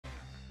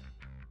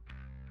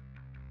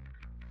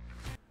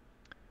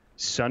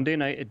Sunday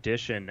night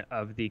edition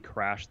of the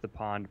Crash the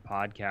Pond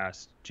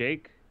podcast.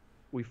 Jake,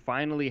 we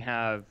finally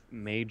have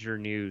major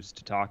news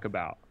to talk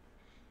about.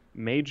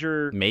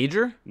 Major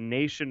Major?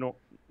 national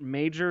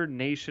Major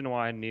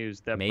nationwide news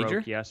that Major?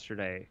 broke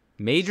yesterday,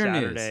 Major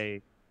news.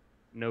 Saturday,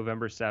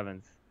 November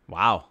 7th.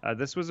 Wow.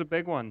 This was a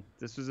big one.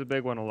 This was a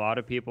big one. A lot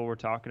of people were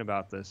talking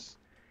about this.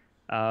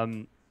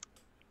 Um,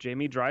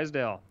 Jamie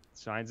Drysdale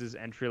signs his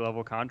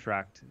entry-level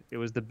contract. It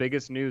was the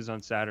biggest news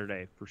on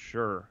Saturday for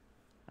sure.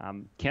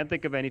 Can't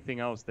think of anything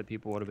else that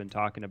people would have been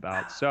talking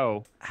about.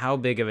 So How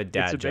big of a it's a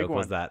dad big joke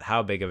was one. that?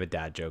 How big of a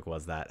dad joke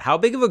was that? How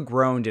big of a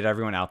groan did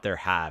everyone out there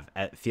have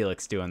at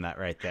Felix doing that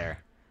right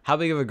there? How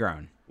big of a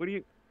groan? What do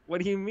you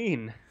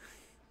mean?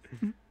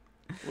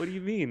 What do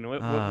you mean?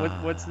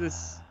 What's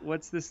this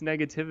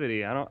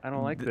negativity? I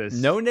don't like this.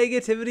 No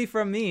negativity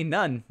from me.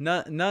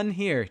 None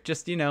here.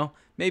 Just,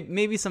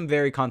 maybe some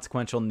very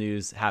consequential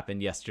news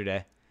happened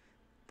yesterday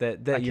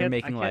that you're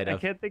making light I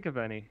of. can't think of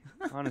any.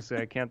 Honestly,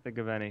 I can't think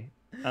of any.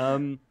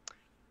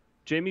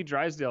 Jamie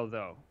Drysdale,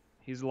 though,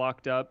 he's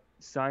locked up,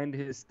 signed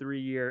his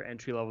 3-year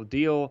entry-level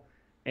deal,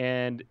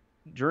 and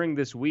during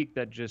this week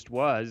that just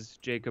was,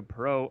 Jacob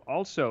Perreault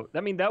also. I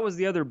mean, that was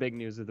the other big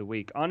news of the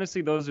week.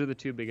 Honestly, those are the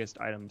two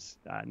biggest items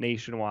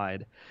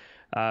nationwide.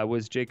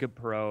 Was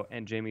Jacob Perreault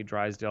and Jamie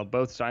Drysdale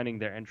both signing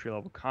their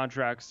entry-level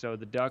contracts. So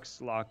the Ducks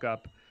lock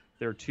up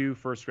their 2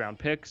 first-round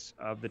picks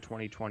of the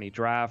 2020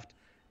 draft.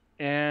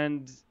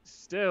 And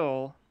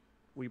still,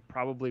 we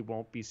probably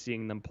won't be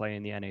seeing them play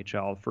in the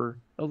NHL for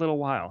a little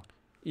while.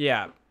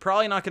 Yeah,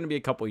 probably not going to be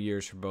a couple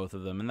years for both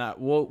of them, and that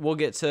we'll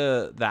get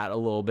to that a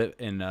little bit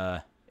in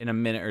a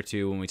minute or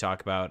two when we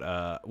talk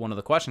about one of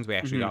the questions we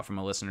actually got from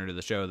a listener to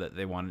the show that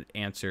they wanted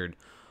answered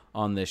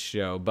on this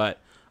show. But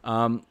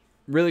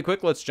really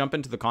quick, let's jump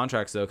into the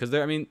contracts though, because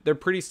they're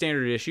pretty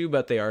standard issue,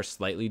 but they are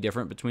slightly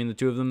different between the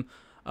two of them.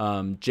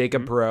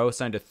 Jacob Perreault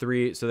signed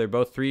so they're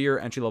both 3-year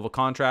entry-level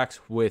contracts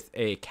with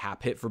a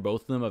cap hit for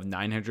both of them of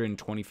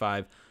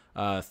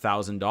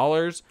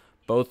 $925,000.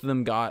 Both of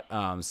them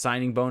got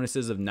signing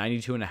bonuses of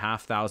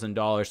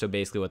 $92,500. So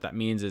basically what that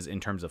means is in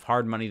terms of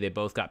hard money, they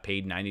both got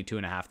paid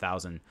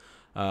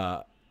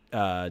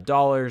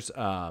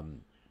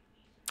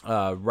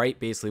 $92,500 right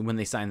basically when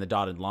they sign the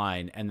dotted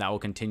line, and that will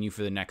continue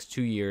for the next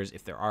 2 years.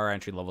 If there are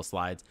entry-level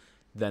slides,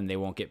 then they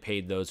won't get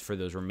paid those for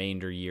those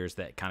remainder years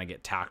that kind of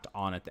get tacked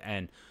on at the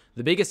end.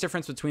 The biggest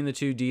difference between the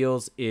two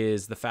deals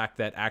is the fact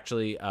that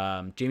actually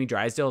Jamie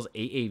Drysdale's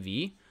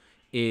AAV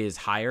is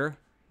higher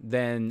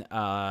than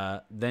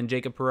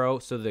Jacob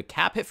Perreault. So the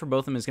cap hit for both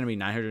of them is going to be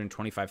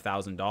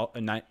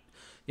 $925,000.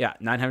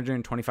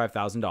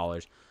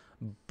 $925,000.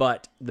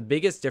 But the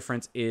biggest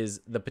difference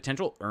is the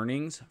potential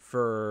earnings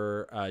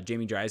for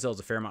Jamie Drysdale is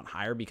a fair amount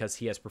higher because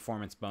he has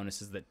performance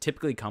bonuses that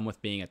typically come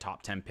with being a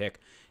top 10 pick.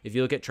 If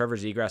you look at Trevor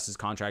Zegras'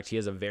 contract, he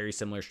has a very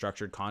similar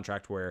structured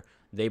contract where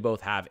they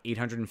both have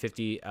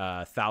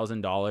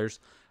 $850,000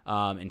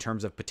 in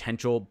terms of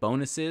potential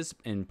bonuses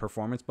and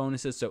performance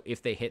bonuses. So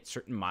if they hit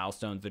certain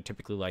milestones, they're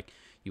typically like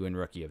you win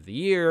Rookie of the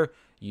Year,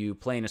 you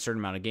play in a certain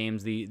amount of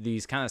games,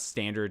 these kind of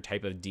standard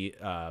type of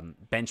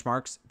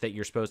benchmarks that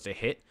you're supposed to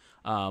hit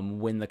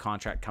when the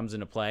contract comes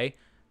into play.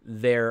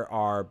 There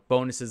are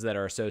bonuses that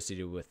are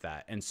associated with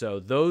that. And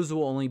so those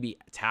will only be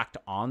tacked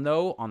on,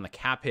 though, on the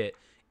cap hit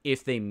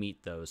if they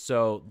meet those.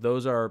 So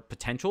those are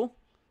potential.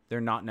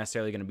 They're not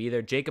necessarily going to be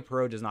there. Jacob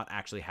Perreault does not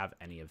actually have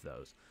any of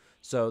those.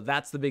 So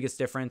that's the biggest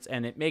difference,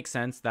 and it makes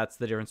sense. That's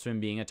the difference between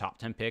being a top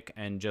 10 pick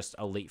and just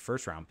a late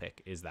first-round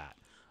pick is that.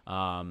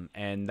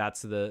 And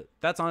that's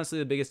honestly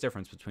the biggest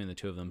difference between the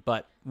two of them.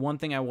 But one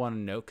thing I want to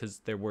note, because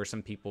there were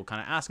some people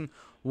kind of asking,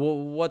 well,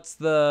 what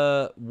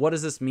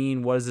does this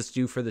mean? What does this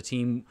do for the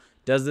team?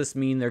 Does this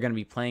mean they're going to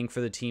be playing for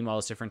the team? All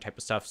this different type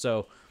of stuff.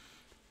 So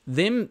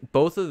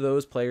both of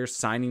those players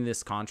signing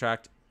this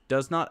contract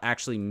does not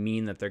actually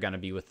mean that they're going to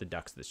be with the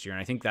Ducks this year.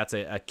 And I think that's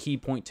a key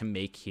point to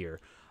make here.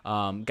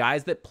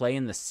 Guys that play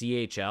in the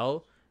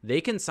CHL,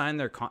 they can sign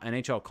their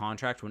NHL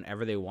contract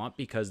whenever they want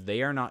because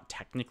they are not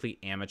technically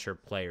amateur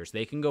players.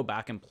 They can go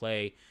back and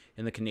play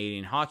in the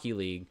Canadian Hockey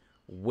League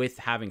with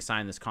having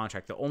signed this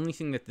contract. The only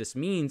thing that this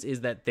means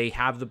is that they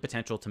have the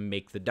potential to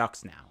make the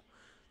Ducks now.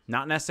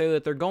 Not necessarily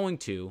that they're going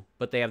to,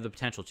 but they have the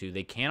potential to.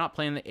 They cannot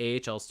play in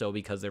the AHL still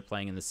because they're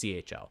playing in the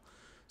CHL.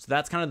 So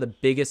that's kind of the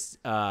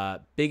biggest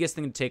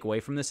thing to take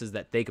away from this is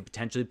that they could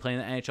potentially play in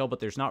the NHL,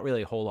 but there's not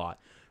really a whole lot.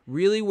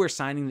 Really, where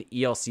signing the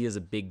ELC is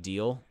a big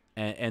deal,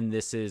 and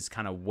this is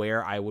kind of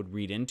where I would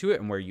read into it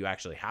and where you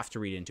actually have to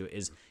read into it,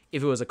 is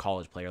if it was a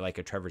college player like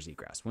a Trevor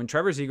Zegras. When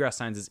Trevor Zegras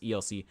signs his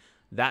ELC,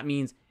 that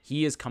means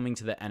he is coming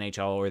to the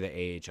NHL or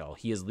the AHL.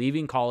 He is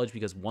leaving college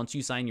because once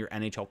you sign your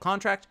NHL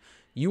contract,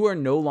 you are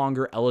no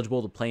longer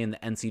eligible to play in the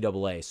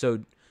NCAA.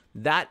 So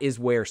that is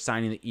where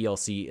signing the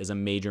ELC is a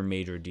major,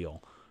 major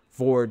deal.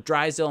 For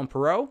Drysdale and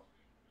Perreault,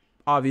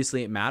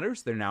 obviously it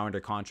matters. They're now under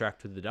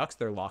contract with the Ducks.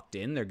 They're locked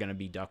in. They're going to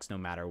be Ducks no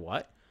matter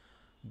what.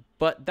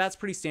 But that's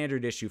pretty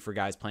standard issue for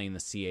guys playing the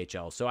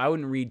CHL. So I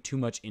wouldn't read too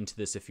much into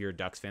this if you're a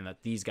Ducks fan,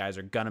 that these guys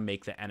are going to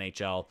make the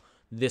NHL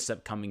this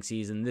upcoming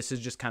season. This is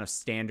just kind of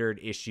standard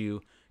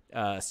issue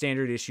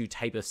standard issue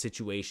type of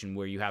situation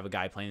where you have a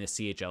guy playing the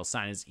CHL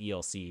sign his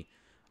ELC.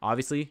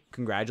 Obviously,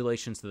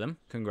 congratulations to them.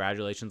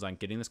 Congratulations on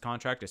getting this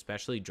contract,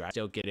 especially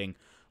Drysdale getting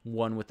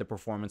one with the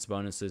performance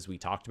bonuses we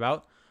talked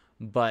about.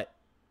 But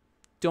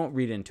don't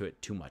read into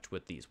it too much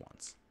with these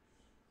ones.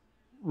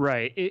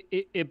 Right.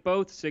 It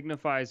both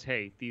signifies,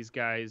 hey, these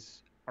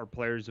guys are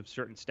players of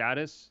certain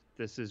status.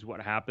 This is what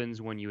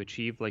happens when you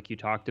achieve, like you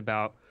talked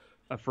about,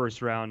 a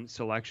first round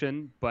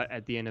selection. But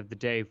at the end of the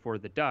day, for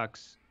the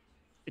Ducks,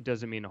 it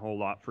doesn't mean a whole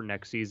lot for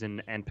next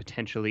season and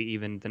potentially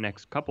even the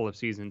next couple of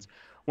seasons.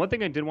 One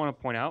thing I did want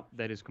to point out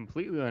that is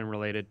completely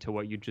unrelated to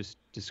what you just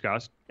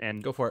discussed,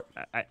 and go for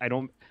it. I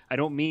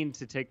don't mean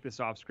to take this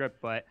off script,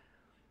 but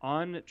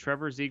on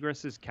Trevor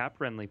Zegras' Cap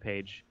Friendly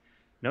page,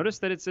 notice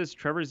that it says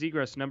Trevor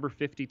Zegras number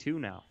 52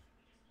 now.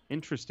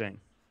 Interesting.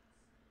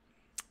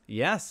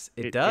 Yes,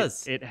 it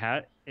does. It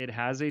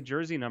has a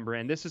jersey number,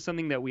 and this is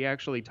something that we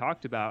actually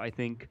talked about, I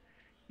think,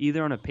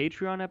 either on a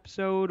Patreon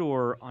episode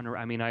or on a,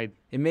 I mean,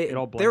 it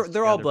all blends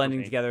they're all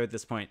blending together at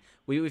this point.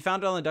 We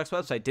found it on the Ducks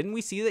website. Didn't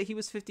we see that he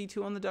was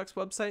 52 on the Ducks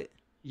website?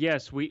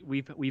 Yes,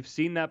 we've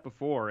seen that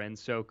before, and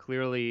so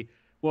clearly,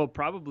 well,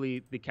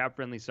 probably the Cap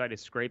Friendly site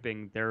is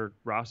scraping their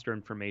roster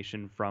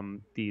information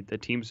from the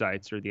team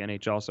sites or the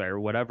NHL site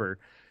or whatever.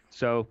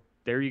 So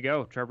there you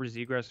go, Trevor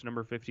Zegras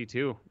number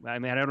 52. I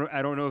mean,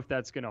 I don't know if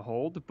that's going to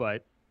hold,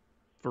 but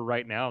for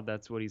right now,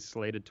 that's what he's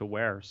slated to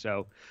wear.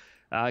 So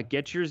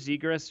get your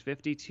Zegras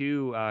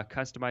 52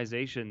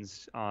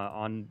 customizations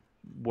on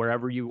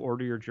wherever you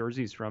order your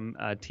jerseys from,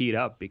 teed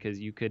up, because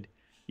you could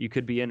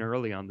be in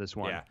early on this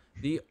one. Yeah.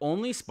 The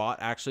only spot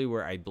actually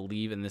where I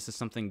believe, and this is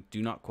something,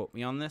 do not quote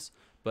me on this,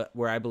 but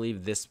where I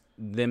believe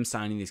them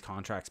signing these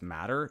contracts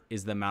matter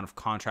is the amount of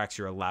contracts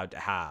you're allowed to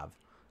have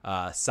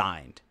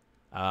signed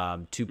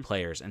to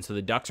players. And so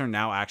the Ducks are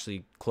now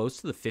actually close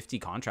to the 50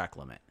 contract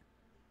limit.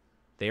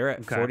 They are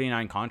at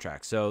 49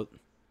 contracts. So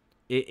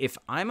if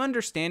I'm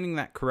understanding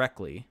that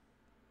correctly,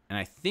 and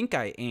I think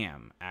I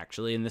am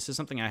actually, and this is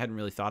something I hadn't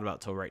really thought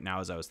about till right now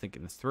as I was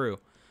thinking this through,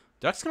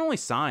 Ducks can only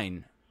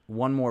sign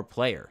one more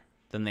player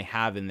than they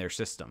have in their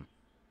system.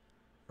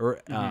 Or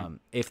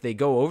if they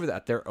go over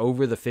that, they're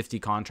over the 50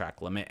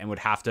 contract limit and would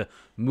have to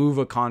move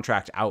a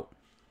contract out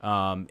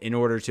in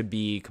order to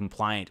be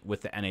compliant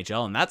with the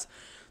NHL. And that's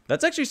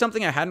actually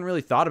something I hadn't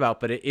really thought about,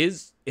 but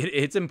it's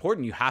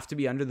important. You have to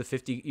be under the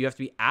 50. You have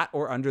to be at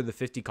or under the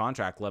 50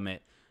 contract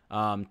limit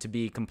to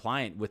be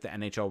compliant with the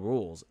NHL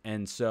rules.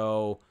 And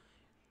so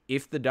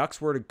if the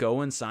Ducks were to go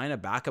and sign a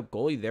backup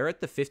goalie, they're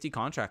at the 50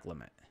 contract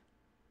limit.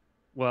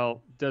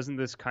 Well, doesn't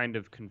this kind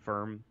of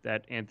confirm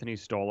that Anthony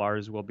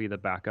Stolarz will be the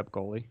backup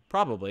goalie?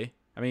 Probably.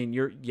 I mean,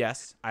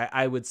 yes,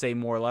 I would say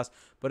more or less,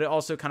 but it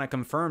also kind of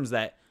confirms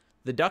that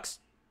the Ducks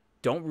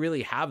don't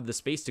really have the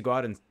space to go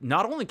out and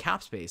not only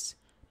cap space,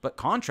 but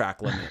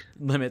contract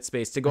limit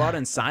space to go out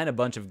and sign a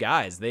bunch of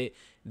guys.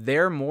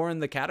 They're more in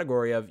the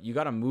category of you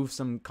got to move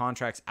some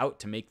contracts out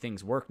to make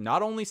things work,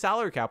 not only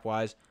salary cap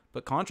wise,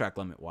 but contract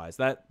limit wise.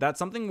 That's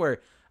something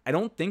where I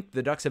don't think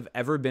the Ducks have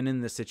ever been in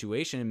this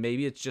situation, and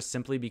maybe it's just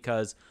simply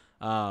because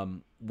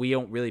we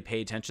don't really pay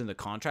attention to the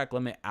contract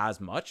limit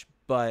as much,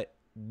 but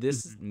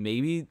this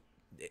maybe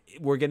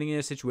we're getting in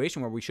a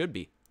situation where we should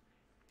be.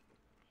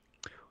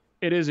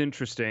 It is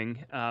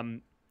interesting.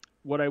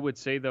 What I would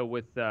say, though,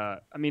 with I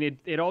mean,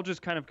 it all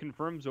just kind of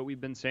confirms what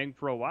we've been saying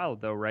for a while,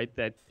 though, right?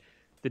 That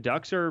the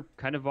Ducks are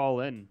kind of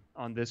all in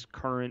on this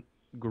current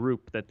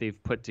group that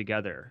they've put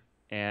together.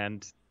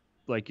 And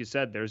like you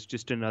said, there's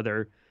just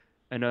another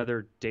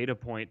data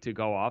point to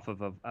go off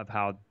of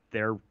how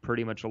they're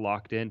pretty much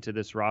locked into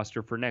this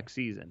roster for next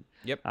season.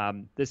 Yep.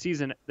 The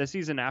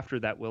season after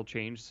that will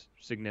change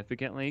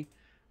significantly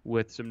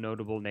with some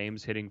notable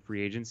names hitting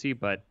free agency.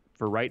 But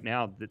for right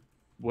now,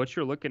 what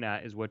you're looking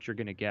at is what you're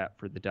going to get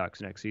for the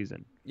Ducks next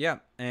season. Yeah.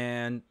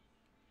 And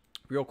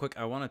real quick,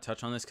 I want to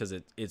touch on this because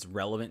it's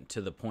relevant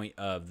to the point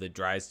of the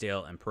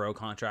Drysdale and Perreault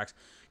contracts.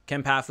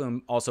 Ken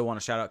Pafu, also want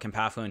to shout out Ken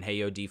Pafu and Hey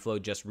Yo D-Flow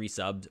just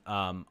resubbed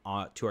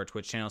to our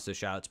Twitch channel, so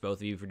shout out to both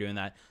of you for doing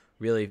that.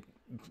 Really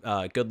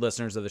good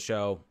listeners of the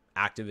show,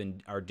 active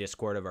in our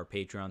Discord of our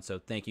Patreon, so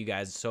thank you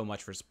guys so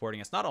much for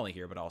supporting us, not only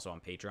here, but also on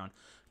Patreon.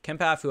 Ken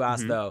Pafu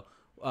asked, though,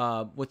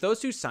 with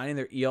those two signing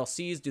their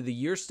ELCs, do the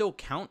years still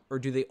count, or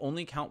do they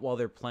only count while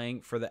they're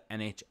playing for the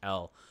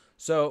NHL?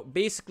 So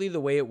basically the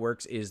way it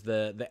works is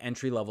the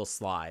entry-level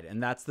slide,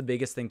 and that's the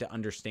biggest thing to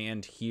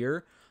understand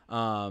here.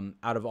 Out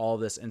of all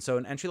of this. And so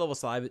an entry-level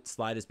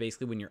slide is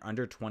basically when you're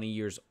under 20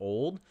 years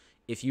old.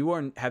 If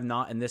you have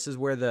not, and this is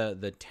where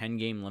the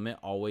 10-game limit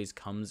always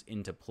comes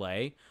into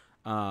play,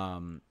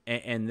 and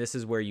this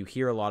is where you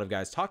hear a lot of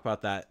guys talk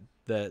about that,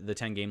 the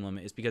 10-game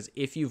limit, is because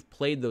if you've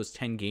played those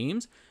 10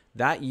 games,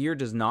 that year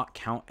does not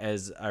count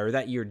as, or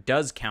that year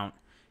does count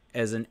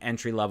as an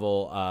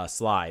entry-level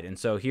slide. And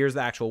so here's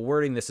the actual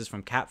wording. This is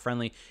from Cap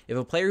Friendly. If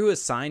a player who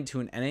is signed to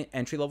an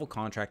entry-level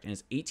contract and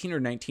is 18 or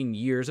 19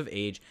 years of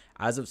age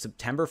as of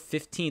September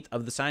 15th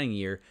of the signing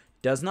year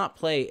does not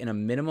play in a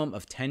minimum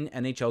of 10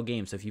 NHL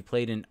games, so if you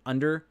played in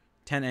under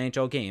 10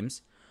 NHL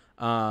games,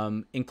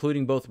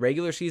 including both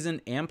regular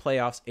season and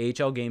playoffs.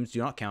 AHL games do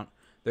not count.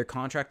 Their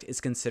contract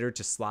is considered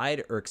to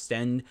slide or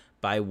extend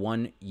by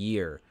 1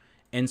 year.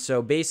 And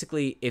so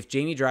basically, if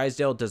Jamie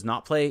Drysdale does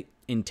not play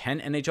in 10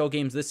 NHL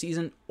games this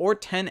season or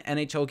 10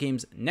 NHL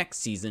games next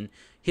season,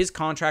 his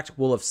contract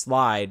will have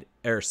slid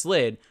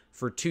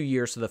for 2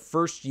 years. So the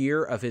first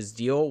year of his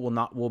deal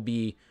will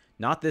be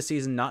not this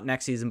season, not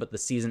next season, but the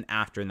season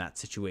after in that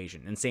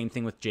situation. And same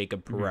thing with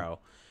Jacob Perreault.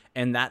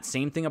 And that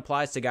same thing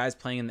applies to guys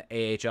playing in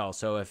the AHL.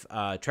 So if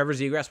Trevor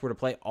Zegras were to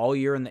play all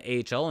year in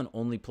the AHL and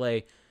only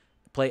play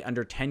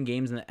under 10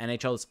 games in the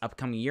NHL this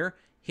upcoming year,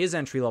 his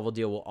entry-level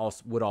deal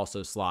would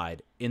also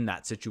slide in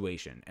that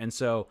situation. And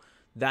so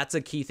that's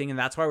a key thing, and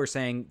that's why we're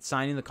saying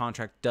signing the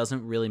contract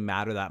doesn't really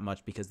matter that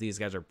much, because these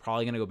guys are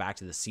probably going to go back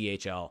to the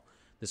CHL.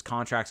 This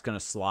contract's going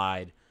to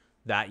slide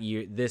that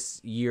year. This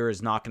year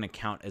is not going to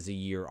count as a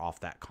year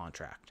off that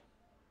contract.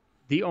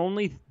 The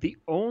only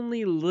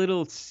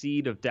little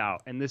seed of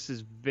doubt, and this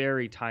is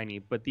very tiny,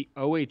 but the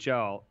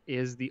OHL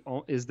is the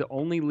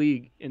only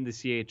league in the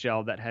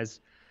CHL that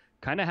has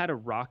kind of had a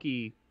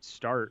rocky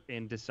start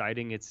in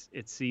deciding its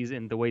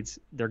season, the way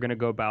they're going to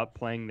go about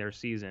playing their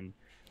season,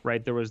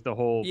 right? There was the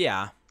whole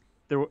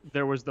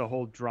there was the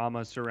whole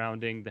drama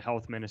surrounding the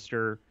health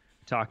minister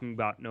talking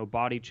about no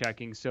body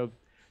checking. So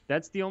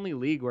that's the only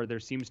league where there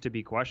seems to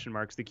be question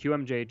marks. The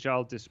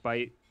QMJHL,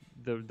 despite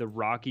the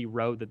rocky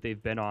road that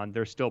they've been on,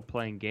 they're still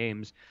playing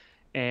games.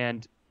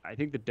 And I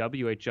think the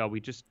WHL,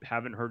 we just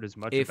haven't heard as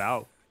much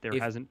about. There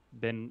hasn't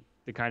been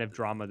the kind of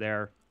drama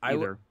there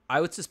either.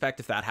 I would suspect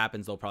if that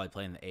happens, they'll probably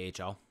play in the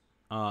AHL.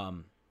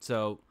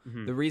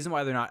 The reason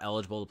why they're not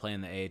eligible to play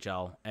in the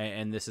AHL,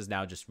 and this is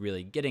now just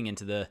really getting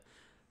into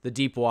the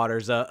deep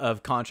waters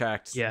of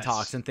contract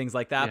talks and things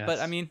like that. Yes. But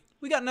I mean,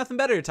 we got nothing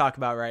better to talk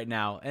about right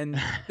now, and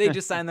they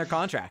just signed their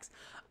contracts.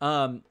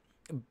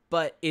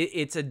 But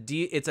it's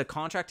a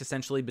contract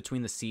essentially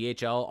between the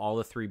CHL, all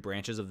the three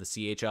branches of the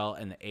CHL,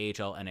 and the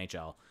AHL,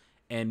 NHL.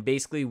 And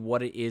basically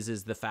what it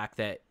is the fact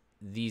that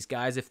these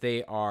guys, if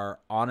they are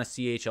on a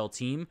CHL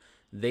team,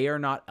 they are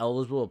not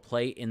eligible to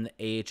play in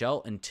the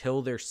AHL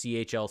until their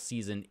CHL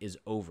season is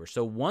over.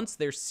 So once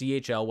their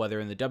CHL,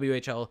 whether in the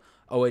WHL,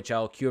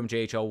 OHL,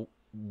 QMJHL,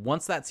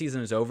 once that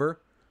season is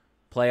over,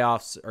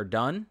 playoffs are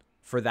done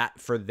for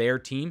their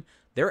team,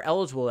 they're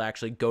eligible to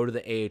actually go to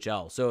the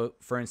AHL. So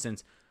for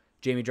instance,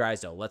 Jamie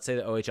Drysdale, let's say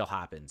the OHL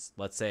happens.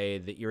 Let's say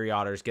the Erie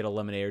Otters get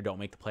eliminated or don't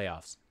make the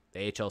playoffs.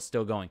 The AHL is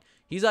still going.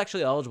 He's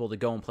actually eligible to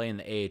go and play in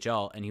the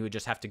AHL, and he would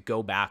just have to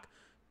go back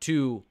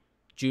to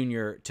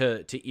junior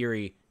to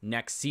Erie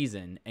next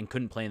season and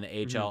couldn't play in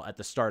the AHL at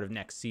the start of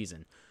next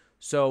season.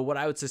 So what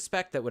I would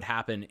suspect that would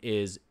happen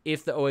is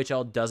if the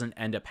OHL doesn't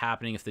end up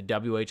happening, if the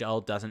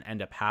WHL doesn't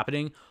end up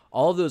happening,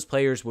 all of those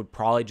players would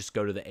probably just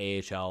go to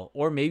the AHL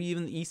or maybe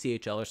even the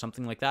ECHL or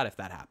something like that if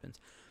that happens.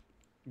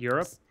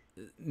 Europe?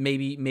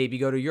 Maybe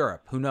go to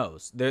Europe. Who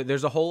knows?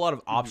 There's a whole lot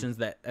of options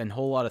and a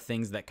whole lot of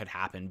things that could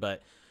happen,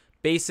 but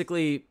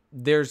basically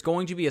there's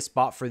going to be a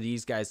spot for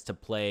these guys to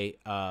play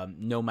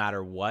no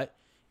matter what.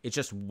 It's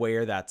just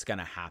where that's going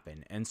to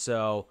happen. And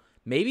so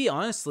maybe,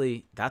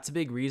 honestly, that's a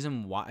big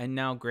reason why. And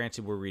now,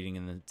 granted, we're reading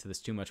into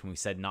this too much when we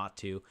said not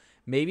to.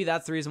 Maybe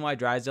that's the reason why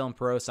Drysdale and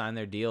Perreault signed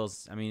their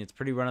deals. I mean, it's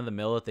pretty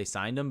run-of-the-mill that they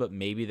signed them, but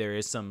maybe there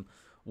is some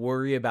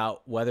worry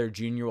about whether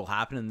junior will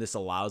happen, and this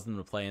allows them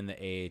to play in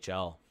the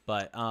AHL.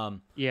 But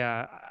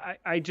yeah,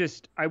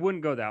 I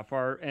wouldn't go that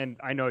far. And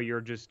I know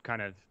you're just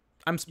kind of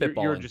I'm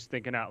spitballing. You're just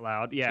thinking out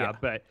loud. Yeah.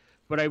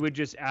 But I would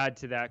just add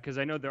to that, because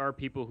I know there are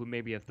people who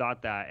maybe have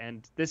thought that,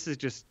 and this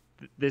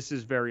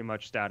is very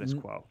much status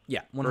quo.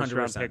 Yeah, 100%. First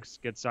round picks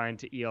get signed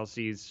to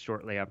ELCs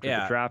shortly after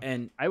the draft.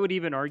 And I would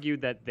even argue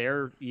that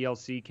their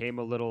ELC came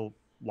a little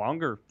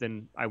longer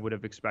than I would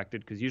have expected,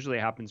 because usually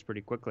it happens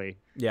pretty quickly.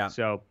 Yeah.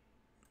 So,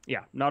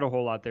 yeah, not a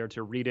whole lot there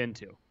to read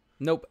into.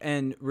 Nope.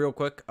 And real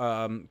quick,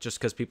 just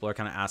because people are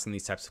kind of asking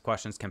these types of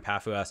questions,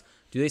 Campafu asks,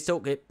 do they still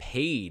get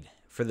paid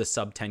for the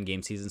sub-10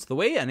 game season? So the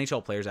way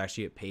NHL players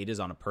actually get paid is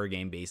on a per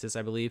game basis,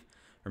 I believe,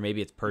 or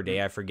maybe it's per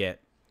day. I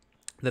forget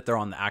that they're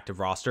on the active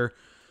roster.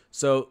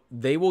 So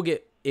they will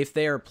get, if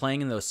they are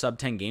playing in those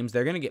sub-10 games,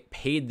 they're going to get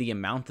paid the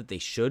amount that they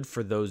should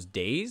for those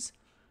days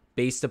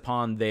based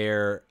upon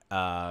their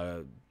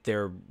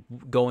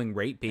going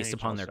rate, based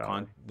upon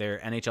their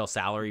NHL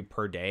salary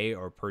per day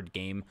or per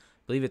game.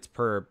 I believe it's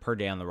per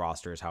day on the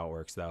roster is how it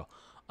works, though.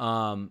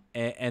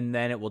 And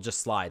then it will just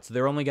slide. So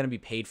they're only going to be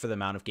paid for the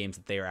amount of games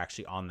that they are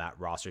actually on that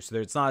roster. So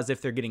it's not as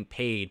if they're getting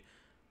paid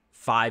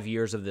 5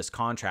 years of this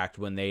contract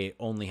when they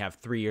only have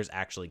 3 years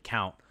actually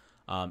count.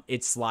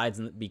 It slides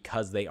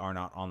because they are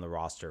not on the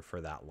roster for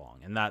that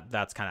long. And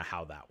that's kind of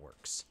how that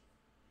works.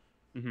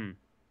 Mm-hmm.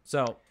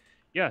 So,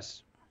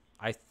 yes,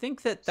 I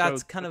think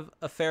that's kind of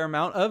a fair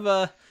amount of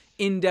a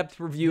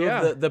in-depth review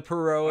of the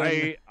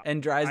Perreault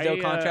and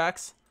Drysdale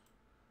contracts.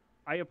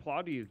 I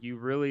applaud you. You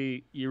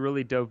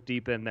really dove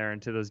deep in there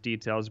into those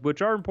details,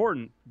 which are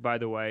important, by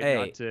the way.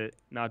 Hey,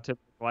 not to make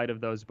light of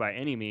those by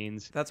any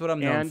means. That's what I'm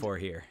known for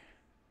here.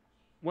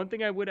 one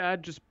thing I would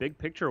add, just big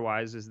picture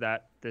wise, is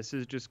that this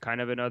is just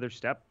kind of another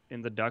step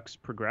in the Ducks'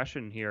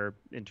 progression here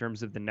in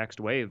terms of the next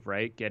wave,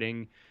 right?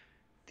 Getting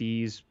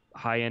these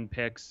high-end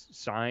picks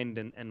signed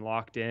and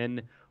locked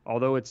in.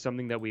 Although it's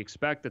something that we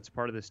expect, that's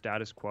part of the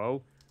status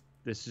quo.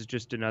 This is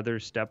just another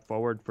step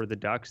forward for the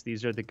Ducks.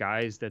 These are the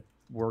guys that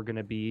we're going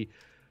to be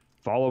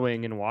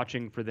following and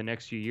watching for the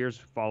next few years,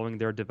 following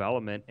their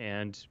development.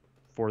 And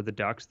for the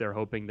Ducks, they're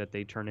hoping that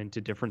they turn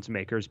into difference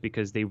makers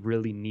because they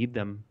really need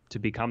them to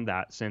become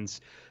that,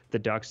 since the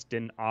Ducks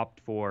didn't opt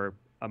for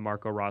a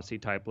Marco Rossi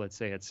type, let's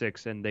say at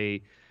 6, and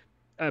they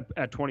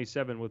at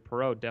 27 with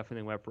Perreault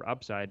definitely went for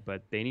upside,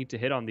 but they need to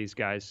hit on these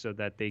guys so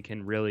that they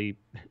can really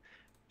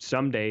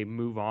someday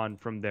move on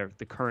from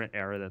the current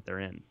era that they're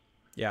in.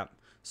 Yeah.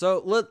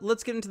 So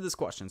let's get into this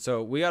question.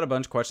 So we got a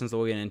bunch of questions that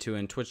we'll get into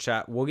in Twitch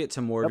chat. We'll get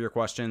to more of your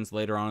questions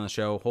later on in the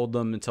show. Hold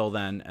them until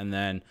then, and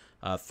then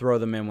throw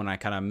them in when I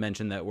kind of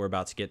mention that we're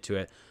about to get to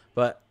it.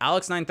 But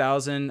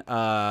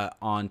Alex9000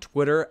 on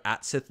Twitter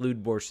at Sith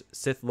Lord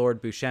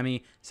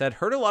Buscemi said,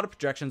 heard a lot of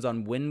projections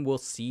on when we'll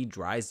see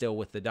Drysdale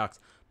with the Ducks,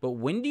 but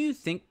when do you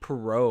think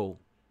Perreault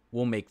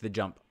will make the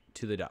jump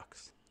to the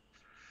Ducks?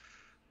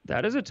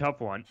 That is a tough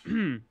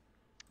one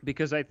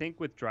because I think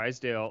with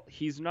Drysdale,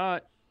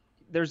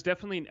 there's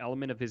definitely an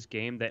element of his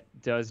game that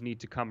does need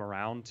to come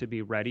around to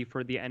be ready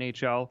for the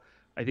NHL.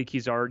 I think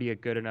he's already a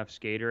good enough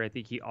skater. I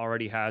think he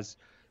already has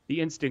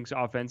the instincts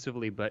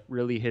offensively, but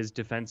really his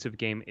defensive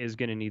game is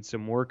going to need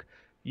some work.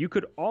 You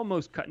could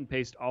almost cut and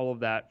paste all of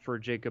that for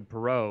Jacob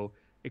Perreault,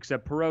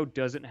 except Perreault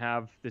doesn't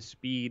have the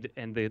speed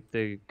and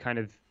the kind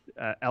of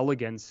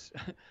elegance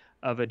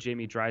of a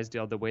Jamie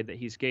Drysdale, the way that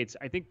he skates.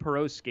 I think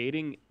Perreault's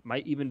skating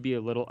might even be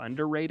a little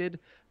underrated,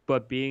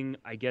 but being,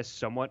 I guess,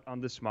 somewhat on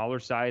the smaller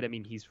side. I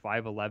mean, he's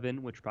 5'11",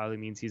 which probably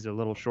means he's a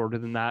little shorter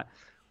than that,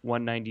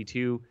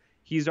 192.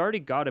 He's already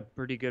got a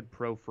pretty good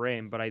pro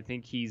frame, but I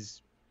think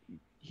he's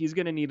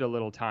going to need a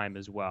little time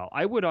as well.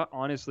 I would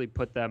honestly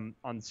put them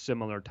on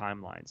similar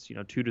timelines,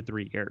 2 to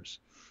 3 years.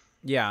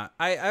 Yeah,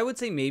 I would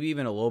say maybe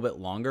even a little bit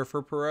longer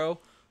for Perreault.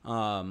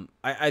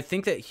 I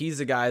think that he's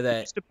a guy that...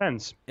 It just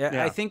depends.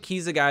 I think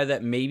he's a guy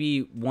that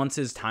maybe once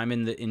his time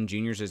in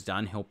juniors is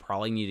done, he'll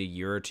probably need a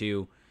year or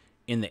two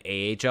in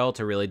the AHL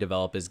to really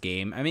develop his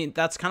game. I mean,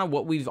 that's kind of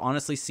what we've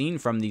honestly seen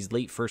from these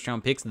late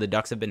first-round picks that the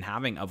Ducks have been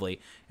having of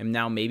late. And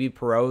now maybe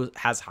Perreault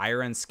has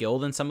higher-end skill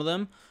than some of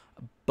them.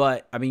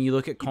 But, I mean, you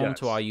look at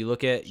Comtois, you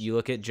look at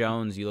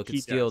Jones, you look at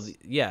Steele.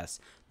 Yes,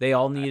 they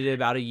all needed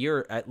about a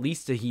year, at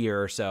least a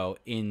year or so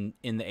in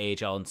the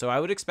AHL. And so I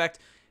would expect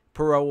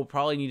Perreault will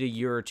probably need a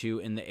year or two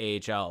in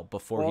the AHL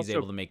before he's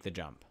able to make the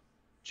jump.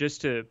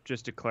 Just to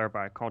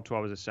clarify,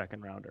 Comtois was a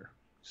second rounder.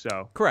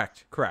 So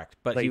correct.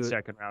 But late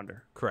second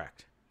rounder.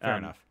 Correct. Fair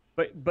enough.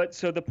 But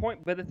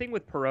the thing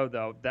with Perreault,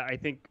 though, that I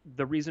think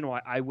the reason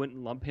why I wouldn't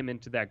lump him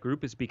into that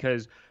group is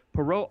because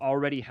Perreault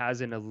already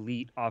has an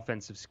elite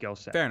offensive skill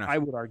set. Fair enough. I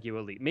would argue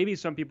elite. Maybe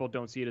some people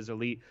don't see it as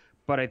elite,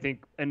 but I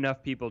think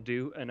enough people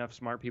do, enough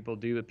smart people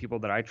do, the people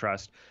that I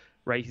trust,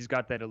 right? He's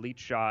got that elite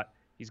shot.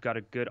 He's got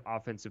a good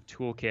offensive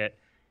toolkit.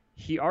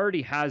 He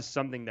already has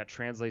something that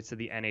translates to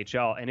the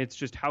NHL, and it's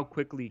just how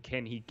quickly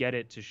can he get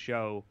it to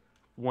show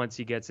once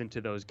he gets into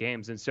those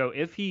games. And so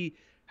if he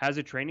has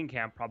a training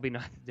camp,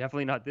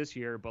 definitely not this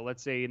year, but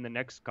let's say in the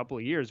next couple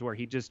of years where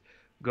he just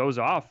goes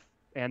off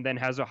and then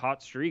has a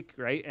hot streak,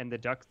 right? And the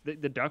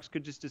Ducks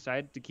could just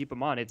decide to keep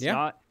him on. It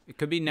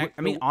could be next.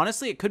 I mean,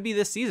 honestly, it could be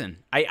this season.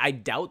 I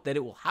doubt that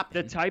it will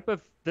happen.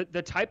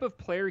 The type of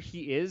player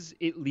he is,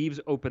 it leaves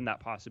open that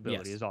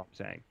possibility. Is all I'm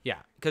saying. Yeah,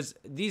 because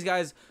these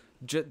guys.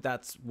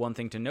 That's one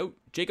thing to note.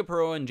 Jacob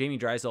Perreault and Jamie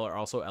Drysdale are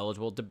also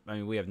eligible to. I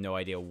mean, we have no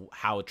idea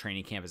how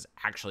training camp is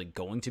actually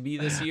going to be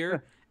this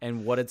year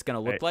and what it's going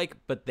to look like,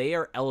 but they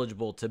are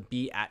eligible to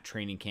be at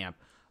training camp.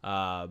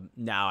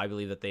 Now, I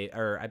believe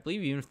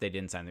even if they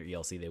didn't sign their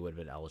ELC, they would have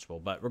been eligible.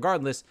 But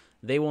regardless,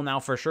 they will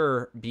now for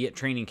sure be at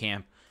training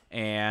camp.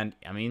 And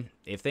I mean,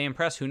 if they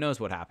impress, who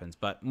knows what happens?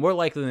 But more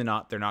likely than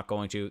not, they're not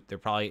going to. They're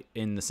probably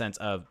in the sense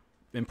of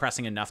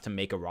impressing enough to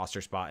make a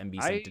roster spot and be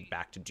sent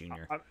back to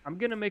junior. I'm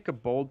gonna make a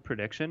bold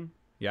prediction.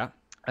 Yeah.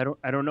 I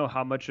don't know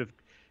how much of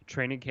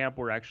training camp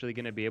we're actually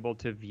gonna be able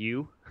to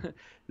view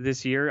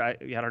this year. I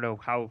don't know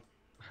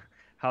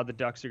how the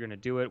Ducks are gonna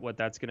do it, what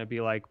that's gonna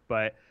be like,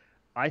 but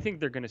I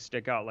think they're gonna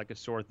stick out like a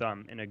sore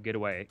thumb in a good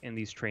way in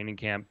these training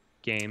camp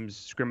games,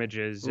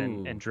 scrimmages,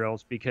 and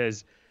drills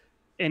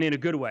and in a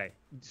good way.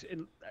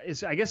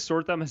 I guess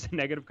sore thumb is a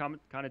negative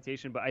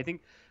connotation, but I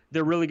think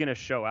they're really going to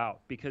show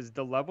out because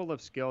the level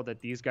of skill that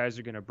these guys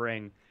are going to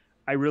bring,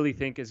 I really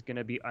think is going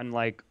to be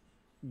unlike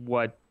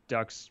what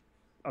Ducks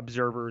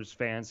observers,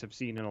 fans have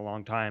seen in a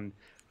long time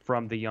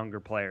from the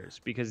younger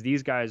players, because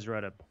these guys are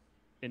at an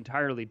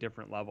entirely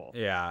different level.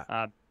 Yeah.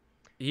 I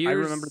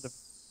remember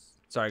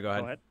Sorry, go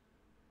ahead. Go ahead.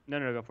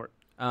 No, go for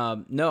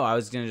it. No, I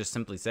was going to just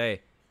simply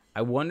say,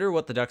 I wonder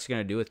what the Ducks are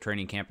going to do with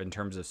training camp in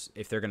terms of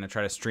if they're going to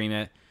try to stream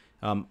it.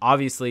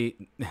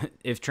 Obviously,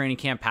 if training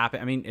camp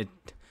happens, I mean,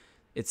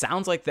 it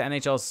sounds like the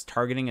NHL is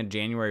targeting a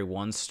January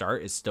 1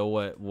 start is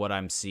still what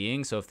I'm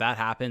seeing. So if that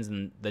happens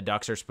and the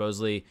Ducks are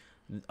supposedly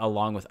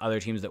along with other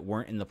teams that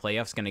weren't in the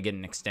playoffs, going to get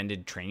an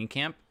extended training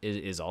camp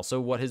is also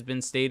what has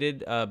been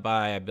stated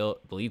by, I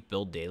believe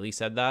Bill Daly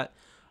said that.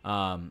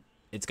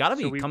 It's got to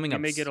be coming up.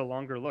 We may get a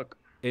longer look.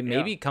 It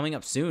may be coming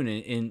up soon.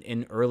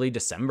 In early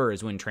December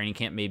is when training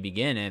camp may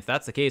begin. And if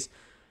that's the case,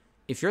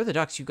 if you're the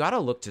Ducks, you got to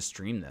look to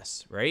stream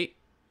this, right?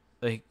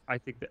 Like, I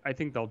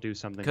think they'll do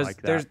something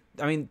like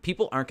that.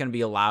 People aren't going to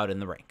be allowed in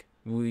the rink.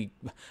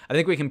 I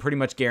think we can pretty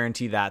much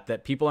guarantee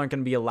that people aren't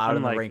going to be allowed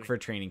in the rink for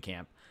training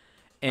camp.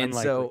 And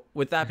so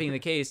with that being the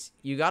case,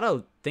 you got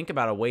to think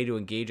about a way to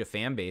engage a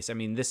fan base. I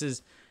mean, this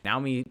is now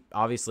me,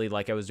 obviously,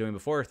 like I was doing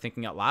before,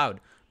 thinking out loud.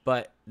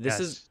 But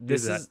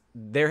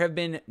there have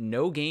been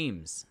no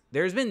games.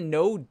 There's been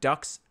no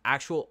Ducks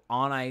actual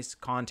on ice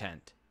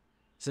content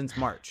since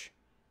March.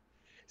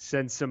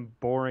 Since some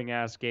boring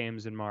ass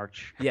games in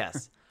March.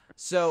 Yes.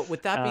 So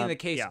with that being the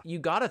case, you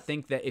got to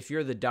think that if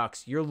you're the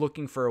Ducks, you're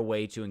looking for a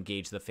way to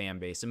engage the fan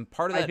base. And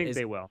part of that is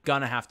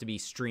going to have to be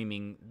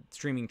streaming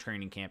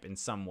training camp in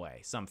some way,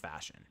 some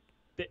fashion.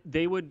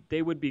 They would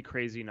be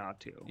crazy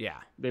not to. Yeah.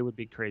 They would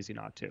be crazy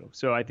not to.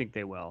 So I think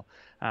they will.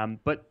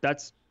 But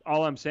that's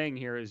all I'm saying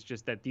here is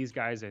just that these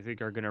guys, I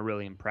think, are going to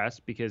really impress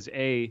because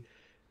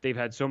they've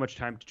had so much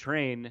time to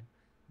train.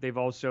 They've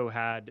also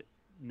had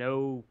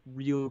no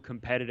real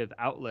competitive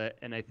outlet.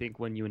 And I think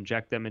when you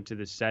inject them into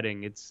this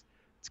setting, it's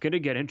going to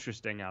get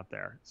interesting out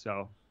there.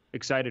 So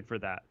excited for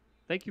that.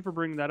 Thank you for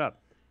bringing that up.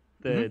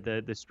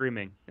 The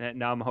streaming.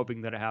 Now I'm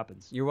hoping that it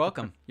happens. You're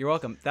welcome. You're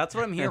welcome. That's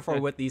what I'm here for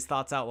with these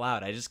thoughts out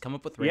loud. I just come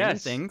up with random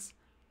things,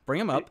 bring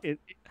them up.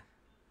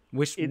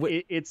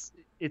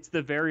 It's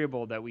the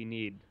variable that we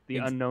need, the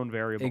unknown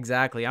variable.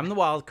 Exactly. I'm the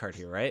wild card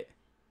here, right?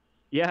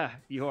 Yeah,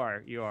 you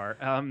are.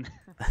 All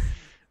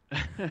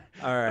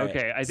right.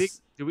 Okay. I think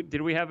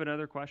did we have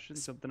another question?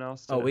 Something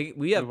else?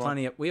 We have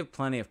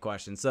plenty of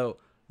questions. So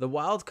the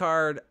wild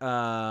card,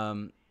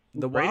 Braden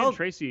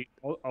Tracy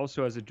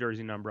also has a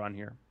jersey number on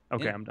here.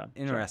 Okay, I'm done.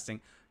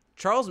 Interesting.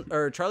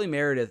 Charlie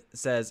Meredith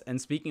says,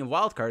 and speaking of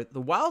wild card, the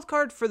wild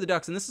card for the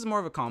Ducks, and this is more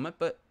of a comment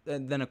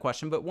than a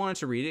question, but wanted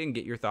to read it and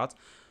get your thoughts.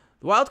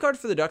 The wild card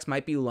for the Ducks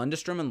might be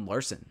Lundestrom and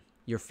Larson,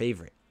 your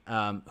favorite,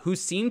 who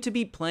seem to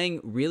be playing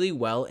really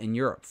well in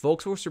Europe.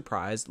 Folks were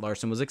surprised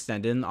Larson was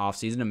extended in the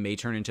offseason and may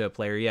turn into a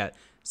player yet.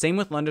 Same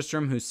with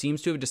Lundestrom, who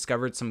seems to have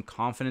discovered some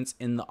confidence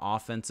in the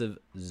offensive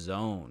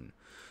zone.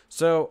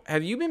 So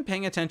have you been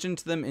paying attention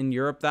to them in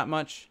Europe that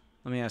much?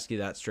 Let me ask you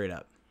that straight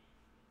up.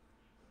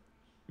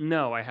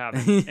 No, I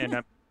haven't.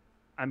 And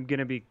I'm going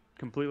to be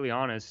completely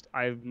honest.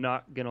 I'm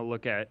not going to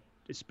look at,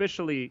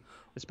 especially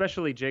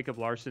Jacob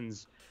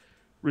Larsson's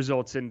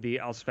results in the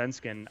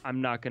Allsvenskan. I'm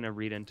not going to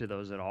read into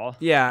those at all.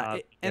 Yeah.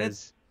 And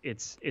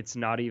it's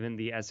not even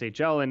the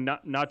SHL, and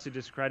not to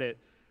discredit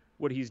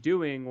what he's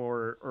doing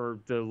or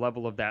the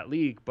level of that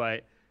league,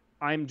 but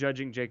I'm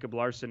judging Jacob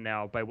Larsson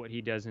now by what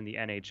he does in the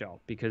NHL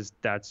because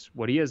that's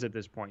what he is at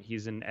this point.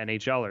 He's an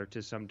NHLer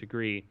to some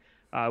degree.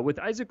 With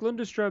Isaac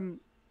Lundestrom,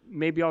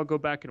 maybe I'll go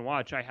back and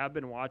watch. I have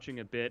been watching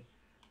a bit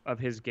of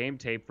his game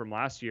tape from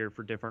last year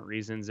for different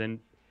reasons. And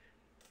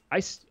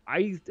I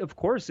of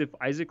course, if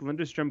Isaac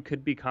Lundestrom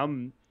could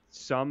become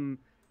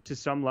to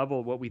some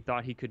level what we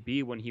thought he could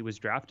be when he was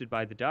drafted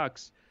by the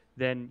Ducks,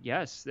 then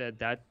yes,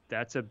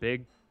 that's a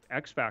big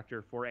X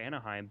factor for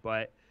Anaheim.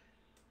 But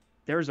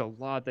there's a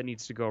lot that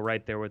needs to go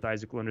right there with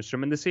Isaac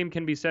Lundestrom. And the same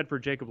can be said for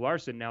Jacob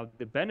Larsson. Now,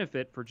 the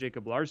benefit for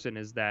Jacob Larsson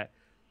is that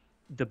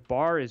the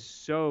bar is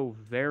so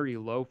very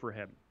low for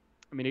him.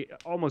 I mean, it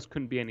almost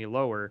couldn't be any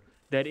lower,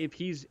 that if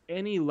he's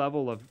any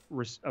level of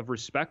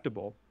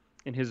respectable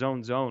in his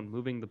own zone,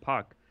 moving the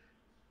puck,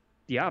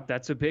 yeah,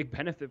 that's a big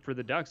benefit for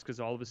the Ducks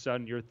because all of a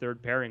sudden your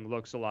third pairing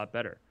looks a lot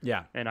better.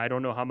 Yeah. And I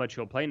don't know how much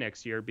he'll play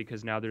next year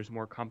because now there's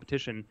more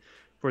competition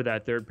for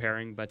that third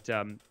pairing. But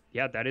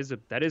yeah, that is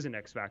an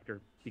X factor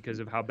because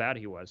of how bad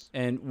he was.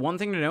 And one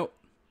thing to note,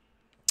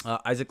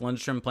 Isaac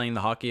Lundestrom playing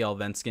the Hockey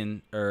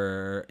Allsvenskan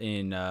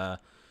in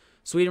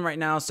Sweden right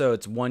now, so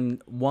it's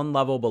one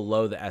level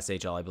below the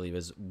SHL, I believe,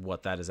 is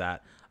what that is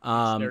at.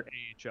 It's their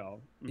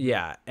AHL. Mm-hmm.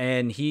 Yeah,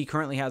 and he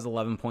currently has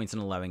 11 points in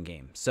 11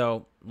 games,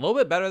 so a little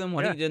bit better than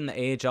what he did in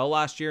the AHL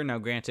last year. Now,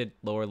 granted,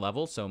 lower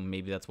level, so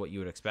maybe that's what you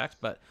would expect,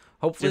 but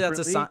hopefully that's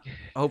a sign.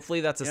 Hopefully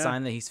that's a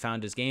sign that he's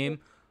found his game.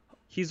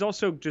 He's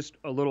also just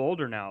a little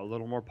older now, a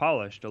little more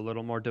polished, a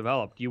little more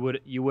developed. You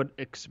would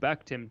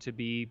expect him to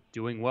be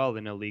doing well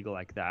in a league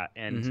like that,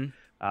 and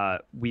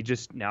we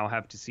just now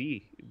have to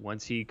see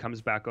once he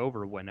comes back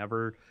over,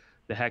 whenever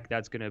the heck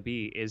that's going to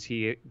be, is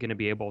he going to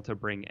be able to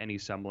bring any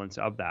semblance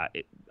of that?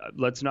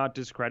 Let's not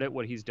discredit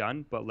what he's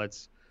done, but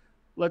let's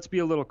be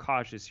a little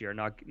cautious here,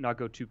 not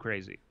go too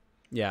crazy.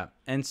 Yeah,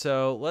 and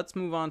so let's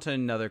move on to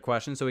another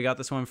question. So we got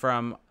this one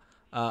from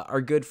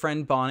our good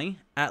friend Bonnie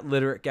at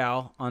Literate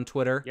Gal on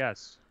Twitter.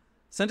 Yes.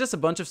 Sent us a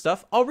bunch of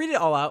stuff. I'll read it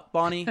all out,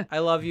 Bonnie. I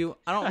love you.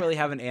 I don't really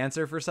have an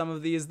answer for some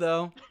of these,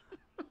 though.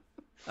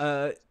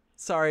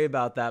 Sorry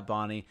about that,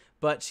 Bonnie.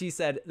 But she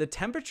said the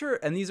temperature,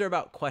 and these are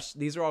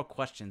all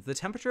questions. The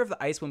temperature of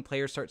the ice when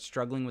players start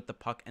struggling with the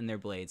puck and their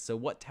blades. So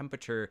what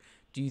temperature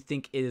do you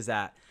think it is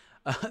at?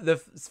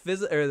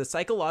 The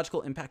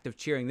psychological impact of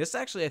cheering. This is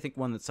actually, I think,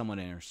 one that's somewhat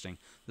interesting.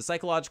 The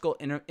psychological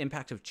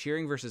impact of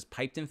cheering versus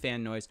piped in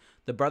fan noise.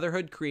 The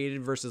brotherhood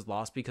created versus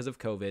lost because of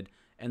COVID.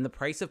 And the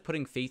price of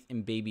putting faith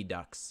in baby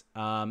ducks.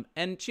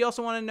 And she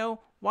also wanted to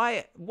know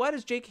why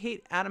does Jake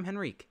hate Adam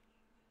Henrique?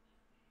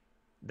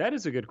 That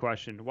is a good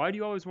question. Why do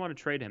you always want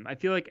to trade him? I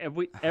feel like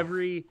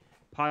every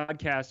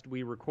podcast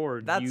we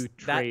record, you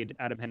trade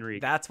Adam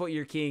Henrique. That's what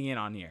you're keying in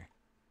on here.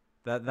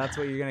 That's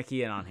what you're gonna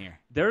key in on here.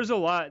 There's a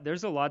lot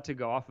to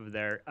go off of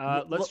there.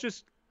 Let's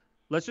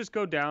just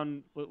go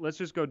down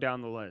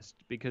the list,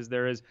 because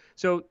there is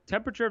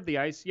temperature of the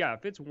ice. Yeah,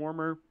 if it's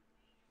warmer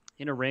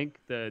in a rink,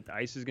 the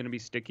ice is going to be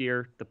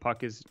stickier. The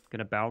puck is going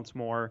to bounce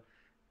more,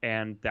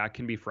 and that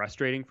can be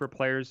frustrating for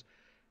players,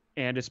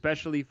 and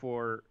especially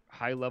for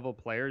high-level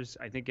players.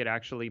 I think it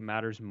actually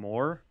matters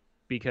more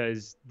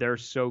because they're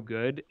so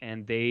good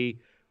and they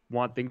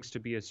want things to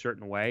be a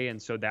certain way,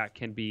 and so that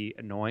can be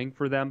annoying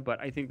for them. But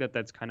I think that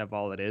that's kind of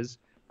all it is.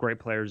 Great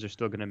players are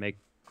still going to make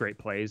great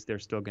plays. They're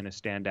still going to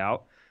stand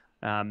out.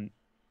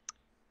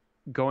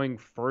 Going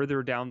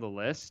further down the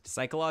list,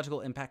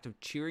 psychological impact of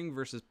cheering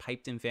versus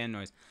piped in fan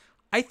noise.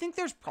 I think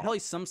there's probably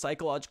some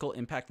psychological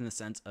impact in the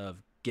sense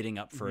of getting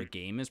up for a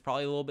game is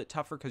probably a little bit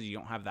tougher because you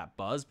don't have that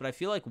buzz. But I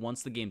feel like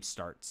once the game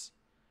starts,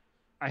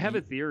 I have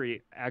a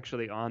theory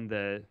actually on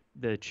the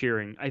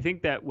cheering. I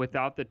think that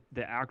without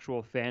the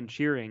actual fan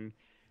cheering,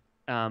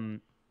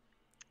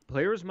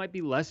 players might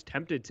be less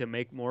tempted to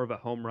make more of a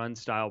home run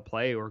style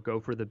play or go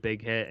for the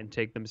big hit and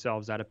take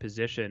themselves out of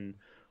position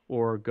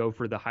or go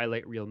for the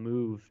highlight reel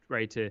move,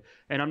 right?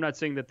 And I'm not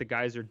saying that the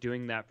guys are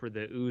doing that for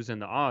the oohs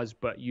and the ahs,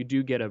 but you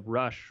do get a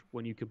rush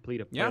when you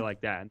complete a play like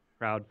that, and the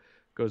crowd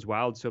goes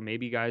wild. So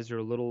maybe guys are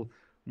a little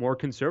more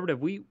conservative.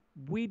 We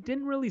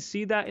didn't really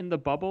see that in the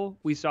bubble.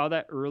 We saw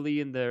that early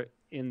in the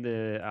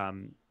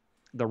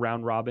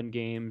round robin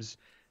games,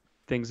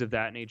 things of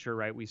that nature,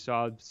 right? We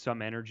saw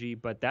some energy,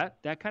 but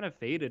that kind of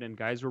faded, and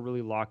guys were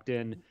really locked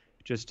in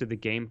just to the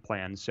game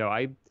plan. So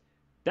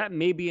that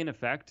may be an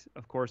effect.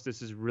 Of course,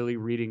 this is really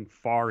reading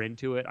far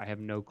into it. I have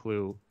no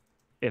clue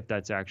if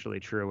that's actually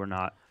true or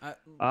not.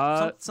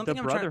 The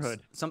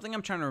brotherhood. Something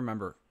I'm trying to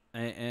remember,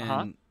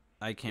 and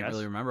I can't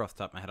really remember off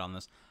the top of my head on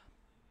this.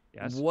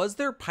 Yes. Was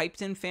there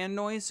piped in fan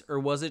noise, or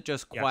was it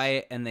just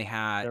quiet and they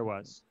had... There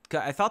was.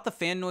 I thought the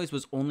fan noise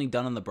was only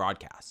done on the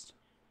broadcast.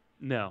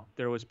 No,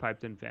 there was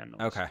piped in fan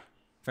noise. Okay,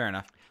 fair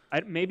enough.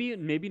 Maybe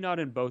not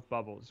in both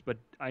bubbles, but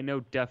I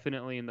know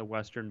definitely in the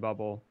Western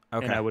bubble,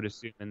 and I would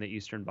assume in the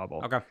Eastern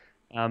bubble.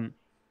 Okay.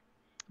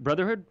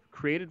 Brotherhood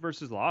created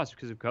versus lost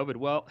because of COVID.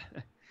 Well,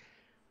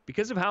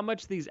 because of how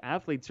much these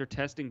athletes are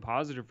testing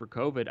positive for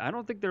COVID, I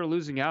don't think they're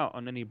losing out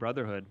on any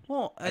brotherhood.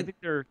 Well, I think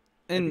they're out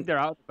and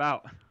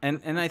about.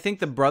 And I think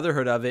the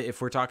brotherhood of it,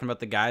 if we're talking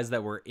about the guys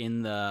that were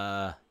in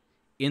the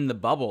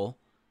bubble,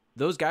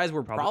 those guys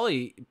were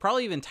probably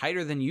even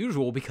tighter than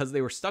usual because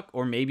they were stuck,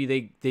 or maybe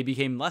they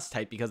became less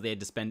tight because they had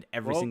to spend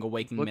every single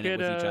waking minute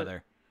with each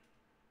other.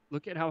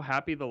 Look at how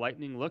happy the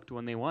Lightning looked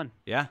when they won.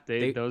 Yeah,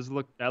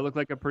 that looked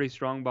like a pretty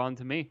strong bond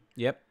to me.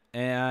 Yep.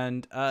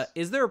 And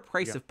is there a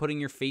price of putting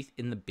your faith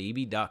in the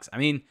baby Ducks? I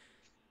mean,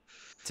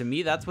 to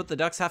me, that's what the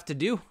Ducks have to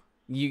do.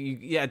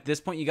 You at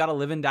this point, you got to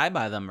live and die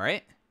by them,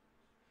 right?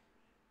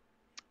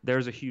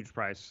 There's a huge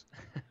price.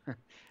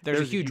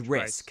 There's a huge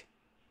risk. Price.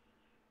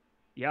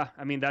 Yeah,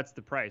 I mean that's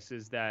the price.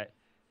 Is that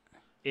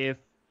if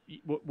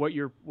what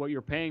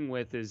you're paying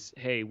with is,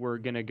 hey, we're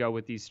gonna go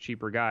with these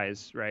cheaper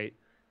guys, right?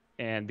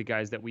 And the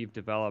guys that we've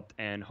developed,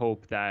 and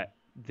hope that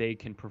they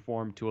can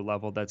perform to a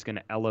level that's going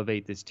to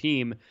elevate this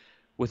team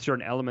with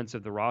certain elements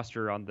of the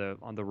roster on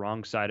the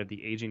wrong side of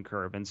the aging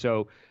curve. And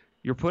so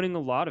you're putting a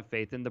lot of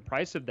faith, and the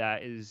price of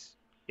that is,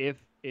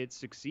 if it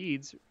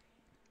succeeds,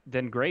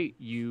 then great,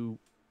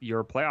 you're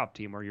a playoff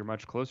team, or you're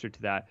much closer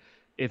to that.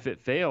 If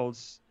it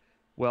fails,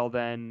 well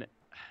then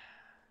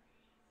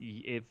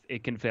if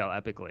it can fail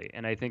epically.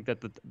 And I think that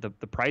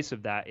the price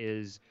of that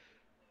is,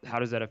 how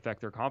does that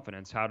affect their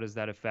confidence? How does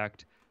that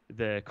affect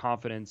the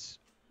confidence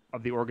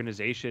of the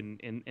organization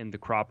in the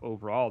crop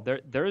overall?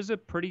 There is a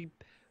pretty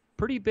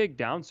big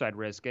downside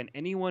risk, and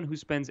anyone who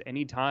spends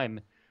any time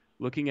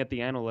looking at the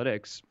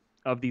analytics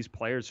of these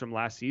players from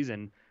last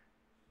season,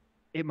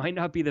 it might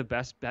not be the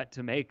best bet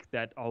to make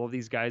that all of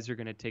these guys are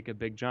going to take a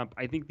big jump.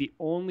 I think the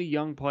only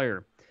young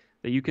player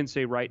that you can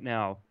say right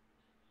now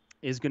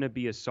is going to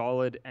be a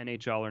solid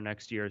NHLer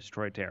next year is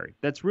Troy Terry.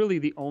 That's really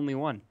the only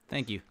one.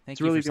 Thank you. It's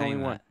really the only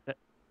one.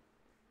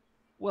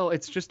 Well,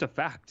 it's just a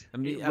fact. I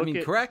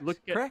mean, correct.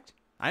 Correct.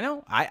 I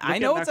know. I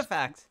know it's a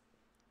fact.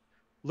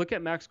 Look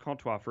at Max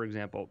Comtois, for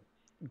example.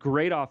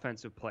 Great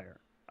offensive player.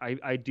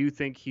 I do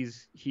think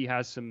he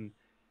has some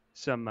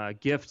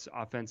gifts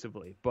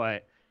offensively,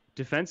 but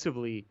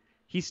defensively,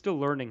 he's still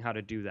learning how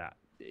to do that.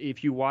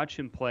 If you watch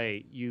him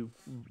play, you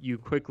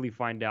quickly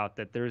find out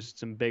that there's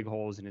some big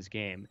holes in his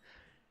game.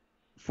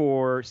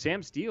 For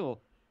Sam Steele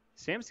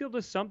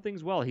does some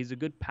things well. He's a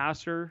good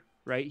passer,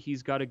 right?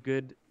 He's got a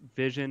good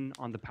vision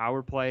on the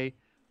power play,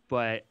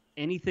 but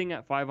anything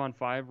at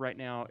 5-on-5 right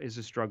now is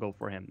a struggle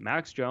for him.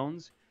 Max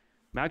Jones,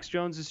 Max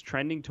Jones is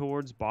trending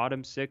towards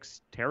bottom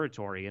 6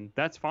 territory, and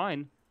that's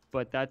fine,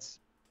 but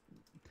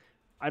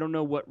I don't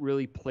know what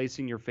really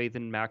placing your faith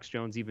in Max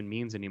Jones even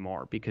means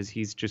anymore, because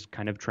he's just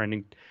kind of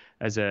trending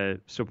as a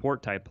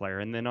support type player.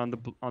 And then on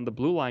the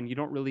blue line, you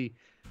don't really,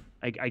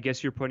 I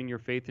guess you're putting your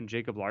faith in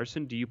Jacob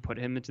Larson. Do you put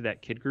him into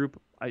that kid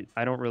group?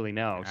 I don't really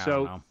know. I So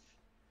don't know.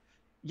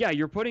 yeah,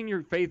 you're putting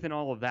your faith in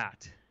all of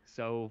that.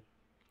 So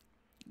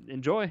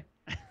enjoy.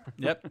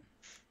 Yep.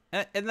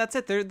 And that's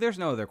it. There's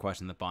no other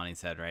question that Bonnie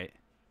said, right?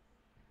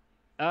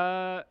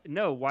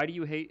 No. Why do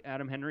you hate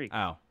Adam Henrique?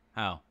 Oh,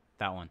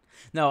 that one.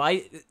 No,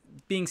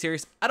 being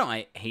serious,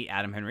 I hate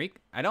Adam Henrique.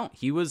 I don't.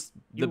 He was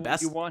the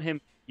best.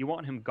 You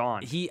want him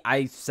gone.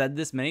 I said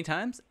this many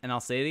times, and I'll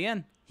say it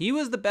again. He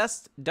was the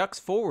best Ducks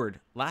forward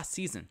last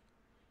season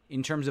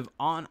in terms of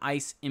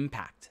on-ice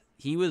impact.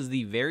 He was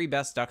the very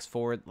best Ducks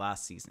forward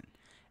last season.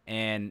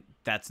 And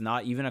that's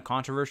not even a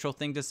controversial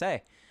thing to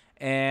say.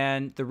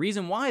 And the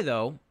reason why,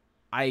 though,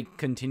 I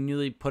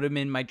continually put him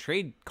in my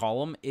trade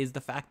column is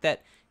the fact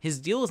that his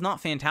deal is not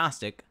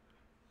fantastic.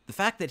 The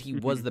fact that he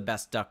was the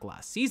best Duck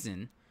last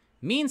season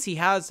means he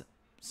has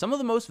some of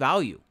the most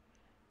value.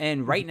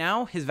 And right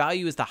now, his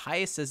value is at the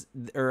highest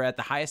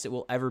it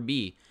will ever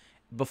be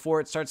before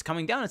it starts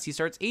coming down as he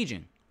starts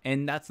aging.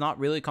 And that's not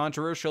really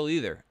controversial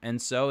either.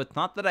 And so it's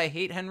not that I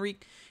hate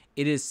Henrique.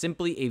 It is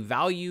simply a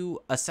value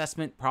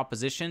assessment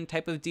proposition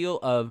type of deal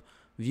of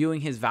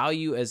viewing his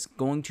value as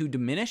going to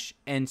diminish.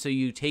 And so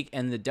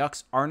and the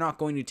Ducks are not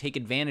going to take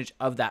advantage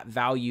of that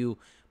value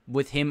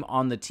with him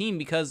on the team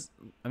because,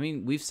 I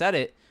mean, we've said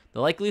it. The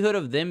likelihood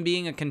of them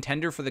being a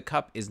contender for the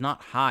cup is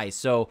not high.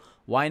 So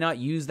why not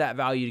use that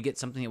value to get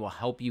something that will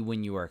help you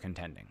when you are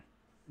contending?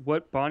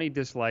 What Bonnie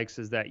dislikes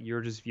is that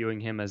you're just viewing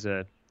him as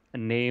a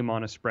name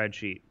on a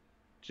spreadsheet,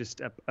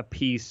 just a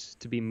piece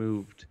to be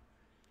moved.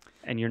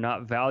 And you're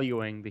not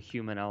valuing the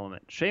human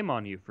element. Shame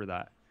on you for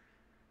that.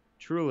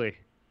 Truly,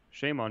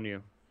 shame on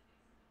you.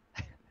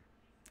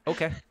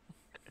 Okay.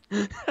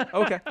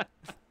 Okay.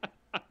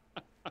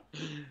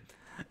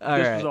 This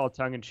was all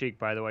tongue in cheek,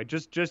 by the way.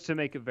 Just to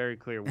make it very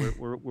clear,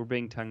 we're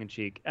being tongue in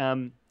cheek.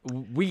 One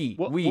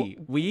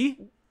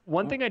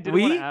thing I did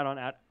want to add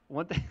on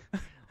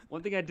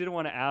one thing I did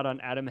want to add on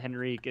Adam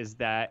Henrique is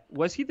that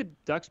was he the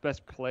Ducks'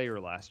 best player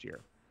last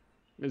year?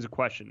 It was a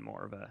question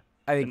more of a.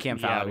 I think Cam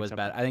Fowler was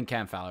better. I think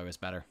Cam Fowler was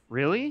better.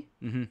 Really?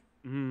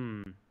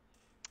 Mm-hmm.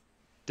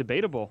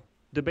 Debatable,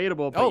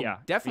 but yeah.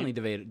 Definitely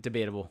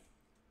debatable.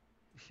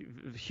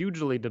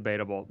 Hugely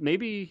debatable.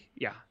 Maybe,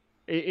 yeah.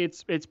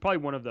 It's probably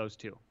one of those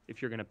two,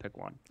 if you're going to pick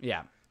one.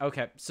 Yeah.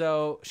 Okay.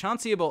 So Sean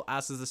Seable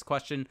asks this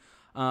question.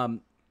 I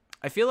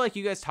feel like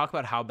you guys talk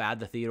about how bad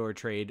the Theodore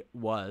trade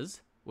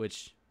was,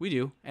 which we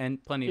do,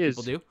 and plenty of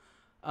people do.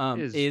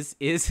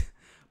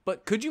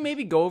 But could you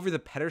maybe go over the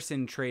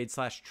Pettersson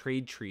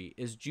trade/trade tree?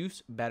 Is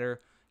Juice better?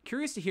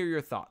 Curious to hear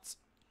your thoughts.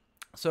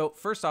 So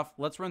first off,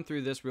 let's run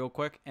through this real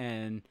quick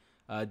and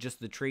just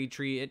the trade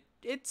tree.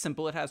 It's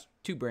simple. It has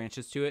two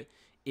branches to it.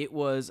 It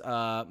was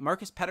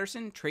Marcus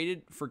Pettersson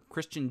traded for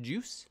Christian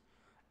Juice,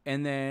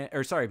 and then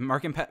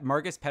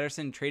Marcus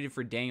Pettersson traded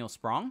for Daniel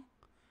Sprong,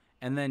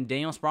 and then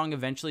Daniel Sprong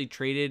eventually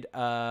traded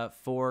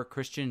for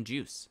Christian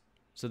Juice.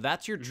 So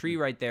that's your tree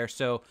right there.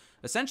 So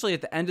essentially,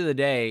 at the end of the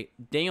day,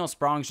 Daniel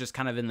Sprong's just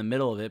kind of in the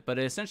middle of it, but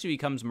it essentially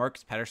becomes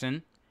Marcus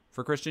Pettersson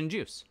for Christian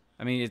Juice.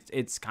 I mean,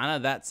 it's kind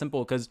of that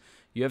simple because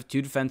you have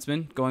two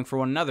defensemen going for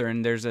one another,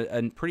 and there's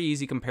a pretty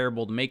easy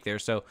comparable to make there.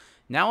 So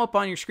now up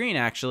on your screen,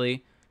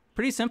 actually,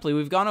 pretty simply,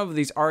 we've gone over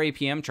these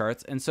RAPM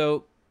charts, and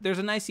so there's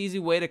a nice, easy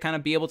way to kind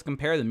of be able to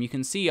compare them. You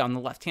can see on the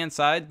left-hand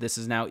side, this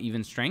is now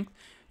even strength.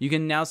 You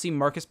can now see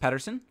Marcus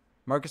Pettersson.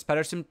 Marcus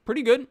Pettersson,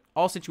 pretty good.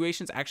 All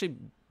situations, actually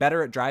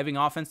better at driving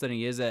offense than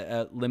he is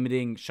at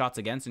limiting shots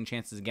against and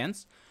chances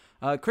against.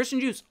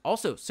 Christian Juice,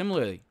 also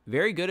similarly,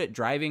 very good at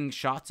driving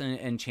shots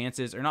and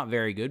chances, or not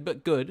very good,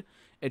 but good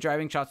at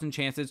driving shots and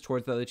chances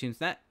towards the other team's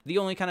net. The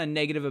only kind of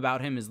negative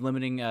about him is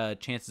limiting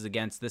chances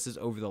against. This is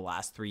over the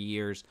last 3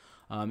 years.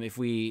 If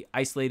we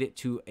isolate it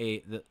to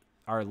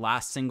our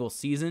last single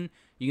season,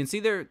 you can see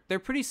they're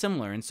pretty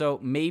similar. And so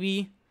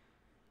maybe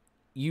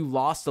you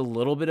lost a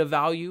little bit of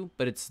value,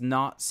 but it's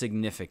not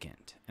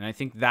significant. And I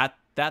think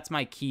that's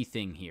my key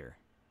thing here.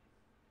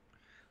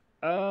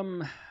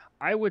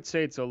 I would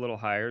say it's a little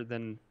higher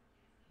than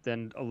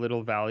a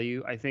little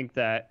value. I think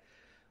that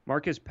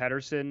Marcus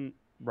Pettersson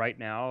right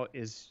now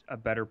is a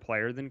better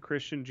player than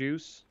Christian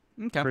Juice.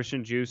 Okay.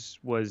 Christian Juice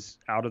was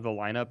out of the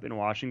lineup in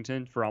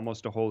Washington for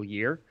almost a whole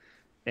year.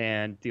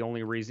 And the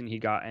only reason he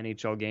got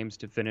NHL games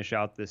to finish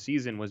out the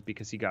season was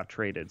because he got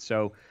traded.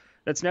 So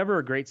that's never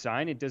a great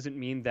sign. It doesn't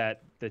mean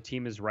that the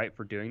team is right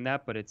for doing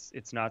that, but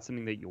it's not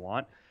something that you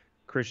want.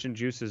 Christian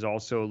Juice is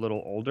also a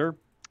little older.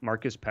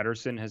 Marcus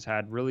Pettersson has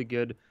had really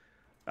good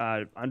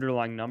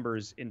underlying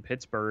numbers in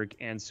Pittsburgh,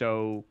 and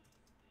so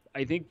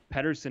I think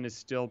Pettersson is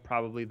still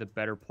probably the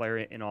better player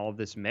in all of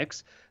this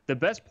mix. The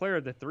best player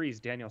of the three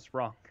is Daniel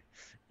Sprong,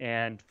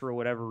 and for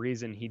whatever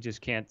reason, he just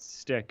can't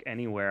stick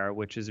anywhere,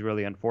 which is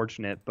really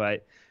unfortunate.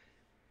 But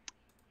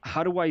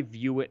how do I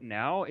view it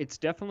now? It's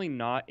definitely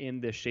not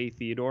in the Shea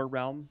Theodore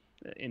realm.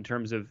 in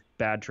terms of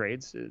bad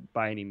trades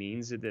by any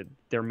means. That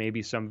there may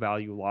be some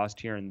value lost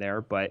here and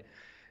there, but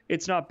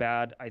it's not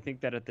bad. I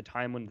think that at the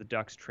time when the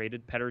Ducks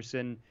traded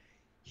Pettersson,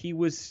 he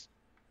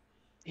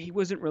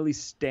wasn't really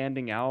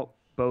standing out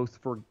both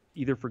for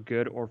either for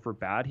good or for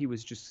bad. He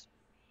was just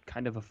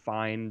kind of a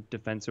fine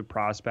defensive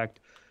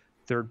prospect,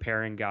 third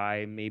pairing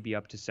guy, maybe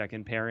up to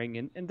second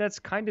pairing. And that's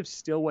kind of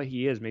still what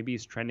he is. Maybe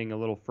he's trending a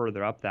little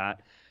further up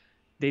that.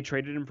 They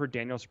traded him for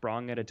Daniel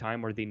Sprong at a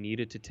time where they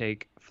needed to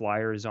take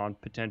flyers on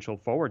potential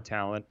forward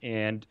talent.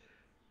 And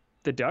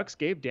the Ducks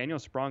gave Daniel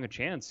Sprong a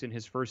chance in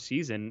his first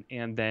season,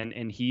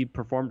 and he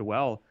performed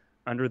well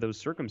under those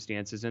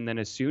circumstances. And then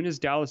as soon as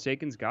Dallas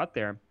Eakins got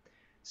there,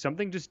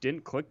 something just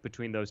didn't click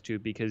between those two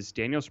because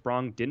Daniel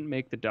Sprong didn't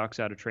make the Ducks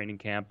out of training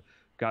camp,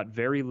 got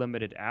very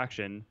limited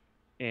action,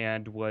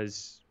 and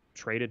was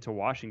traded to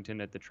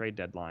Washington at the trade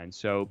deadline.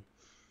 So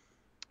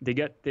they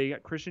got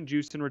Christian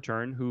Juice in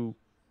return, who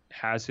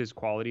has his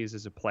qualities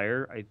as a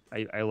player.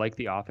 I like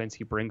the offense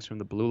he brings from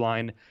the blue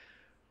line.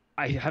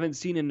 I haven't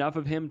seen enough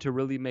of him to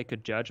really make a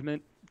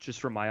judgment just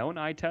from my own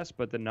eye test,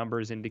 but the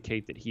numbers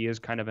indicate that he is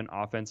kind of an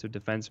offensive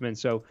defenseman.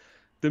 So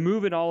the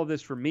move in all of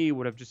this for me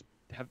would have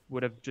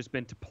just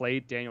been to play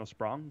Daniel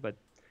Sprong, but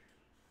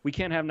we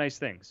can't have nice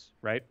things,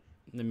 right?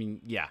 I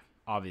mean, yeah,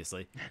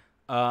 obviously.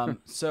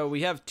 So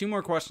we have 2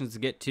 more questions to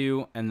get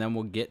to, and then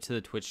we'll get to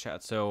the Twitch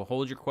chat. So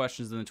hold your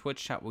questions in the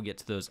Twitch chat. We'll get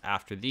to those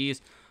after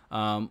these.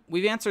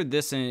 We've answered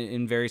this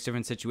in various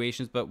different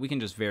situations, but we can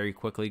just very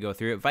quickly go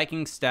through it.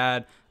 Viking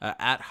Stad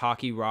at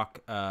Hockey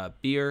Rock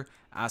Beer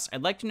asks,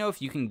 I'd like to know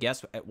if you can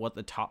guess at what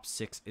the top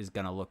 6 is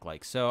going to look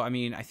like. So, I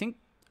mean, I think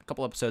a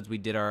couple episodes we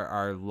did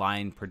our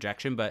line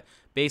projection, but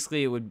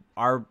basically it would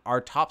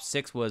our top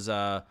 6 was,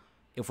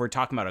 if we're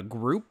talking about a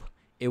group,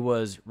 it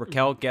was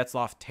Raquel,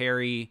 Getzlaf,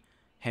 Terry,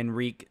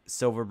 Henrique,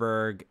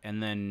 Silverberg,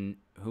 and then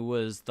who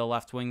was the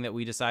left wing that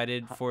we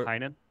decided for?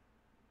 Heinen?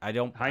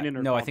 Heinen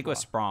or no, I think it was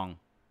Sprong.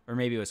 Or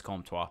maybe it was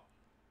Comtois.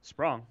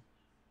 Sprong.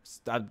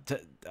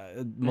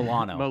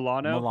 Milano.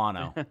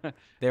 Milano?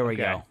 There we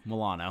go.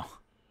 Milano.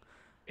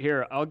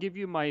 Here, I'll give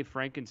you my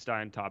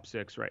Frankenstein top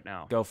 6 right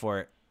now. Go for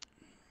it.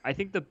 I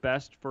think the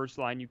best first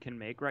line you can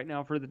make right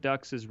now for the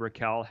Ducks is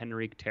Raquel,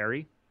 Henrique,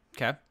 Terry.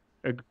 Okay.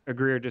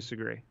 Agree or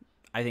disagree?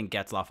 I think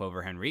Getzlaf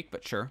over Henrique,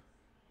 but sure.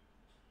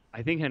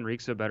 I think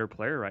Henrique's a better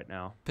player right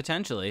now.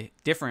 Potentially.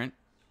 Different.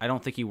 I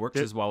don't think he works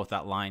as well with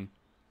that line.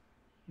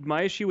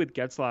 My issue with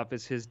Getzlaf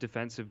is his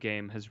defensive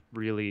game has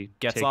really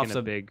taken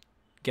a big...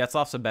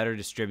 Getzlaf's a better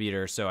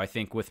distributor, so I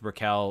think with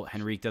Raquel,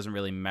 Henrique doesn't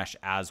really mesh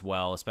as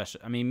well,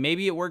 especially... I mean,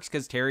 maybe it works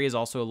because Terry is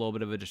also a little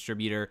bit of a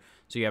distributor,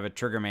 so you have a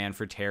trigger man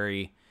for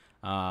Terry,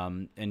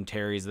 and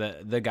Terry's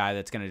the guy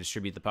that's going to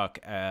distribute the puck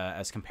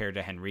as compared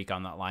to Henrique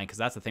on that line, because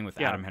that's the thing with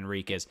Adam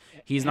Henrique is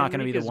he's not going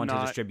to be the one to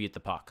distribute the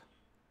puck.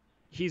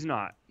 He's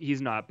not,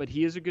 but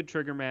he is a good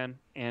trigger man.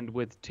 And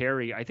with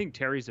Terry, I think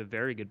Terry's a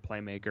very good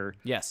playmaker.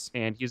 Yes.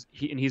 And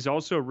he's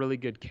also a really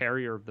good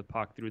carrier of the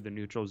puck through the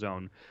neutral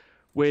zone,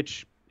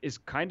 which is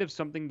kind of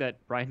something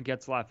that Brian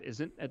Getzlaf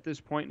isn't at this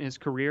point in his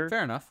career.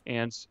 Fair enough.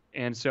 And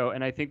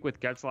I think with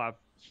Getzlaf,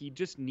 he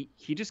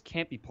just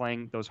can't be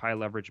playing those high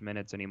leverage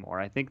minutes anymore.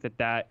 I think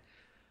that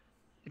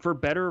for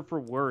better or for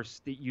worse,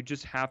 that you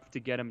just have to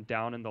get him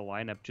down in the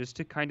lineup just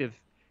to kind of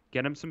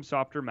get him some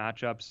softer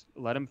matchups,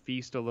 let him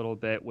feast a little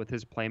bit with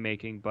his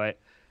playmaking. But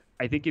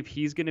I think if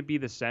he's going to be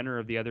the center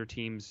of the other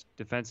team's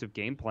defensive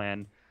game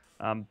plan,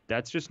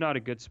 that's just not a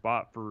good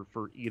spot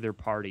for either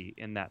party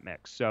in that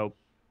mix. So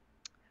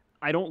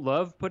I don't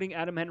love putting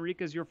Adam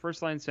Henrique as your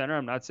first line center.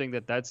 I'm not saying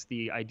that that's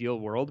the ideal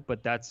world,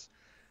 but that's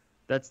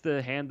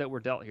the hand that we're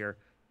dealt here.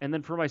 And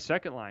then for my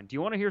second line, do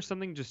you want to hear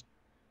something just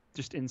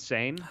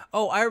insane?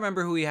 Oh, I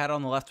remember who we had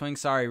on the left wing.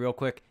 Sorry, real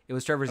quick. It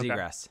was Trevor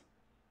Zegras.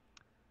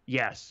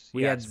 Yes.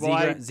 We had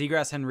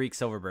Zegras, Henrique,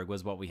 Silverberg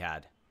was what we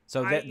had.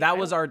 So that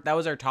was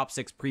our top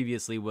 6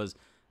 previously was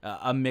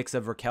a mix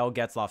of Raquel,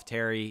 Getzlaf,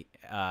 Terry,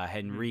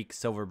 Henrique,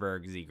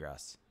 Silverberg,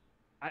 Zegras.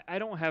 I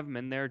don't have him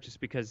in there just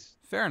because.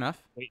 Fair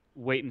enough.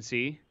 Wait and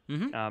see.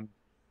 Mm-hmm.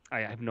 I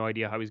have no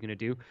idea how he's going to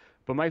do.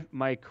 But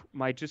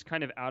my just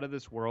kind of out of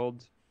this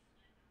world,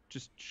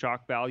 just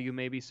shock value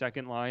maybe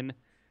second line,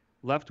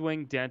 left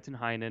wing Danton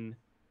Heinen,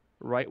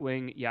 right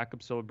wing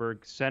Jakob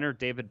Silverberg, center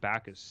David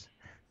Backes.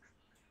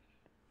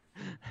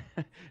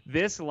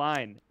 This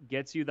line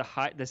gets you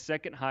the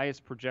second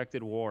highest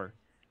projected WAR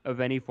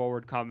of any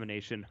forward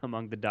combination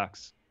among the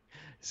Ducks.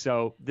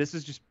 So this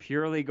is just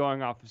purely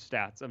going off of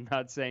stats. I'm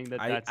not saying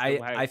that's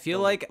I feel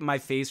like my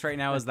face right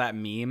now is that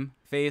meme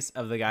face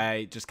of the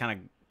guy just kind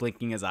of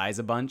blinking his eyes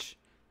a bunch.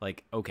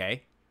 Like,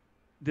 okay.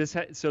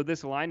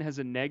 This line has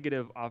a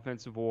negative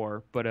offensive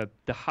WAR, but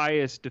the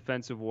highest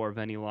defensive WAR of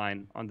any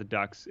line on the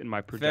Ducks in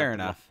my projected. Fair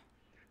enough.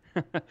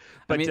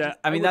 But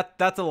I mean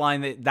that's a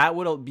line that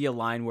would be a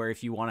line where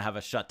if you want to have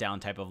a shutdown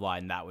type of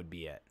line, that would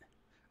be it.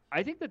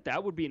 I think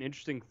that would be an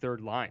interesting third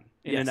line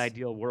in an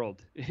ideal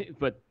world.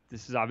 But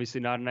this is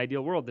obviously not an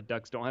ideal world. The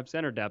Ducks don't have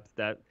center depth.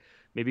 That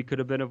maybe could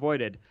have been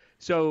avoided.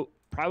 So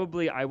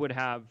probably I would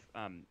have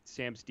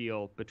Sam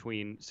Steele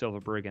between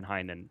Silverberg and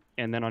Heinen.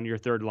 And then on your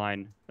third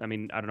line, I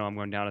mean, I don't know, I'm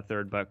going down a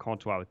third, but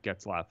Comtois with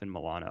Getzlaf and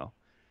Milano.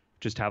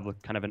 Just have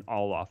kind of an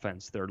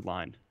all-offense third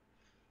line.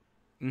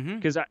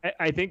 Because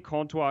I think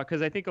Comtois,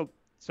 because I think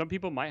some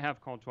people might have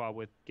Comtois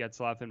with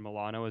Getzlaf and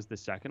Milano as the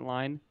second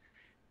line.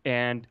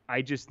 And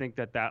I just think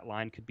that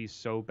line could be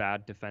so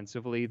bad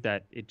defensively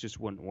that it just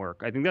wouldn't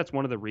work. I think that's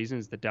one of the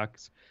reasons the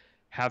Ducks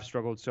have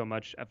struggled so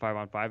much at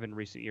 5-on-5 in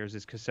recent years,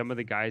 is because some of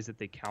the guys that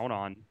they count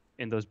on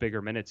in those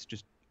bigger minutes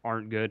just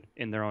aren't good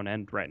in their own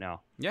end right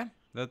now. Yeah,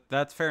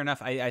 that's fair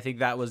enough. I think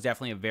that was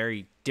definitely a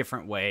very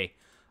different way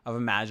of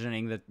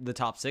imagining the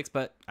top six.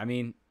 But I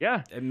mean,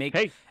 yeah,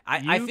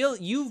 I feel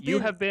you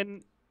have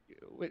been.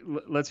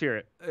 Let's hear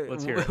it.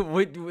 Let's hear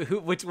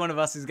it. Which one of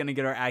us is going to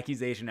get our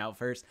accusation out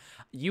first?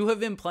 You have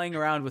been playing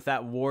around with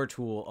that war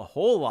tool a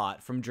whole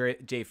lot from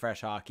J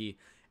Fresh Hockey,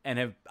 and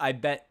have, I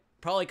bet,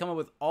 probably come up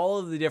with all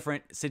of the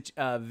different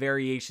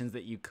variations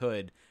that you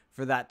could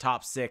for that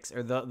top six,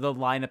 or the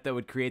lineup that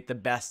would create the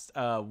best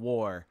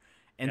war.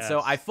 And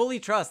so I fully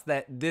trust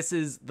that this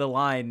is their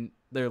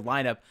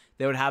lineup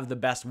that would have the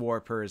best war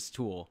per his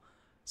tool.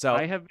 So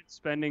I have been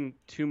spending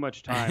too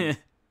much time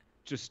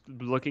just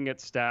looking at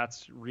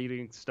stats,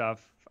 reading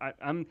stuff.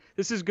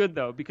 This is good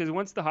though, because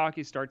once the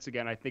hockey starts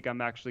again, I think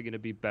I'm actually going to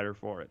be better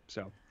for it.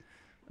 So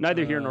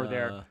neither here nor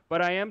there.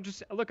 But I'm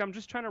just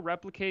trying to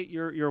replicate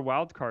your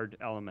wild card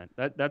element.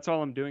 That's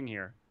all I'm doing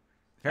here.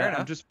 Fair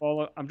enough.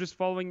 I'm just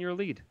following your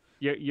lead.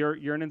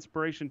 You're an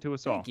inspiration to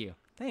us all.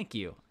 Thank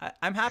you.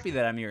 I'm happy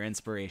that I'm your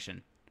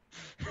inspiration.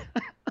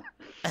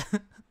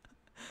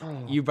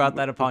 You brought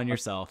that upon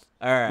yourself.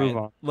 All right.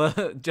 Move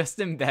on.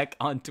 Justin Beck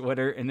on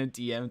Twitter in a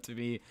DM to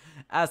me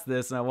asked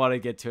this, and I want to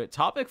get to it.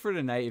 Topic for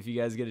tonight, if you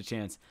guys get a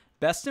chance: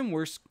 best and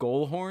worst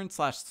goal horn /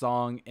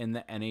 song in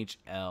the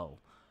NHL.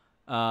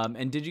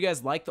 And did you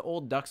guys like the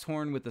old Ducks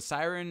horn with the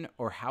siren,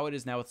 or how it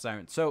is now with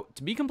siren? So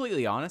to be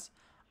completely honest,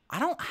 I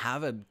don't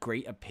have a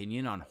great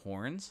opinion on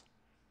horns,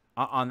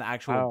 on the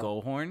actual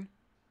goal horn.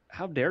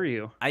 How dare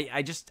you?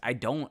 I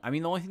don't. I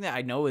mean, the only thing that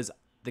I know is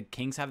the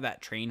Kings have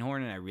that train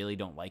horn, and I really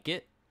don't like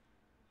it.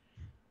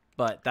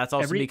 But that's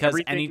also because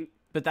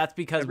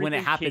when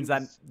it happens,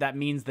 that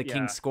means the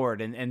Kings scored,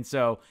 and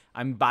so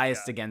I'm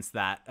biased against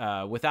that,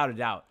 without a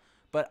doubt.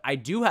 But I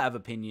do have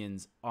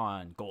opinions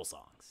on goal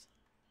songs.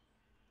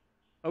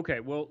 Okay,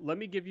 well, let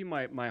me give you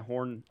my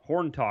horn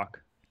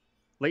talk,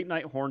 late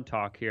night horn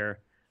talk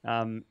here.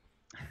 Crash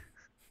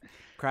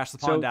the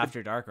Pond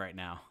After Dark right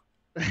now.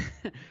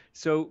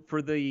 So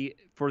for the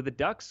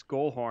Ducks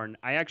goal horn,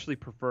 I actually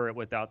prefer it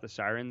without the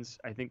sirens.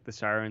 I think the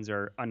sirens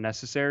are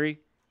unnecessary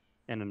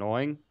and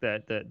annoying.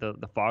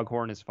 The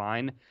foghorn is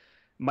fine.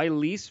 My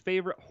least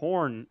favorite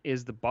horn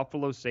is the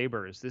Buffalo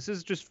Sabres. This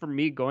is just for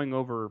me going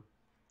over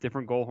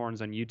different goal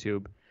horns on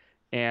YouTube,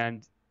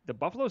 and the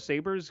Buffalo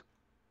Sabres,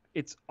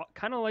 it's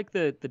kind of like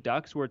the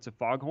Ducks, where it's a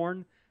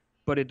foghorn,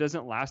 but it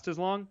doesn't last as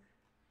long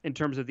in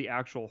terms of the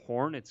actual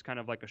horn. It's kind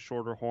of like a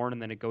shorter horn,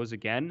 and then it goes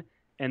again,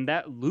 and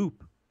that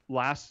loop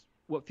lasts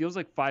what feels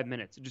like 5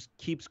 minutes. It just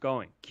keeps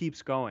going.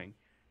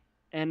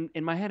 And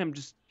in my head, I'm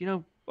just,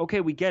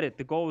 okay, we get it.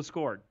 The goal was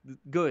scored.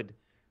 Good.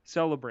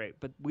 Celebrate.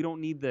 But we don't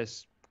need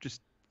this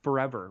just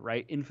forever,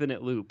 right?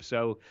 Infinite loop.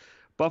 So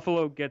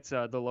Buffalo gets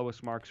the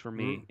lowest marks for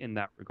me in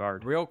that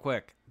regard. Real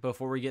quick,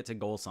 before we get to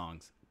goal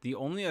songs, the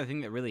only other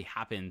thing that really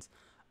happens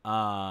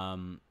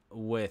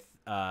with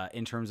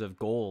in terms of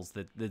goals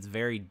that's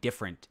very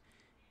different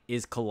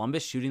is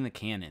Columbus shooting the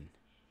cannon.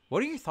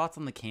 What are your thoughts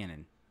on the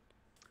cannon?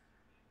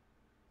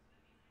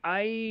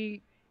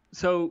 I'm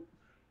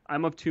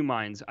of two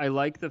minds. I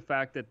like the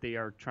fact that they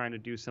are trying to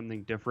do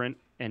something different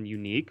and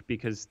unique,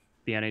 because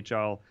the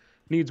NHL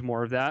needs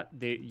more of that.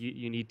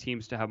 You need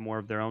teams to have more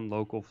of their own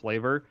local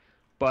flavor.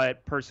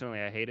 But personally,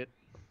 I hate it.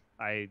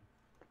 I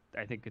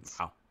think it's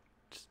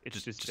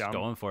just dumb.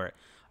 Going for it.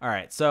 All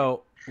right,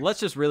 so let's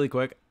just really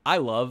quick. I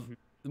love,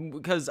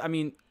 because I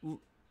mean,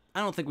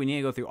 I don't think we need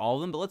to go through all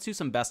of them, but let's do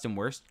some best and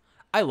worst.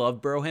 I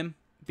love Bro Him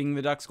being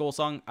the Ducks goal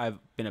song. I've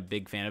been a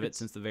big fan of it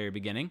since the very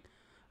beginning.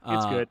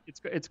 It's good.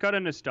 It's got a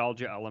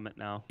nostalgia element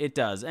now. It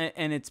does,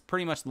 and it's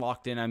pretty much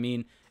locked in. I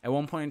mean, at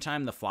one point in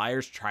time, the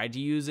Flyers tried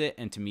to use it,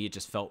 and to me, it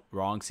just felt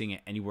wrong seeing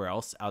it anywhere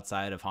else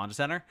outside of Honda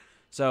Center.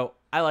 So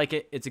I like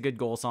it. It's a good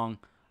goal song.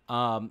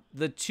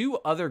 The two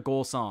other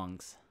goal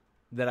songs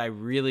that I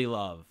really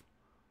love,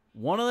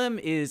 one of them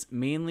is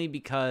mainly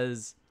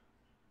because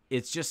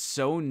it's just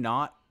so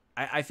not.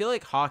 I feel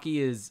like hockey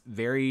is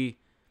very.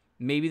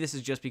 Maybe this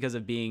is just because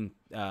of being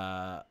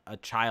a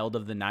child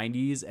of the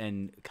 90s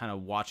and kind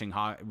of watching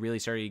really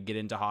started to get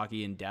into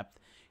hockey in depth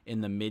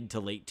in the mid to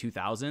late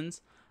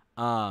 2000s.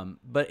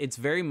 But it's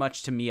very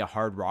much to me a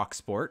hard rock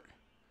sport.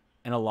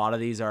 And a lot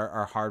of these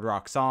are hard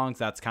rock songs.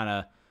 That's kind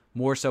of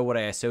more so what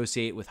I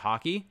associate with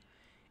hockey.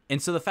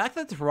 And so the fact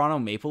that the Toronto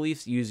Maple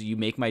Leafs use You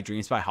Make My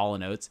Dreams by Hall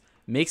 & Oates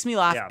makes me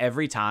laugh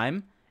every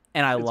time.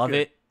 And I love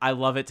it. I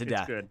love it to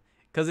death.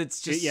 Because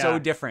it's just so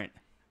different.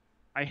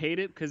 I hate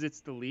it because it's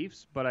the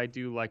Leafs, but I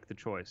do like the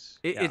choice.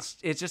 It's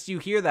just, you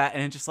hear that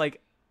and it's just like,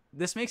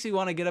 this makes you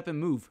want to get up and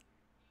move.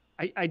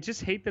 I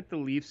just hate that the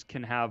Leafs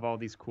can have all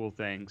these cool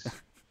things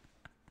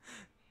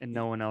and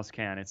no one else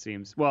can, it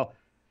seems. Well,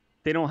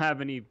 they don't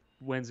have any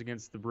wins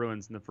against the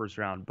Bruins in the first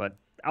round, but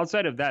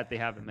outside of that, they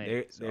haven't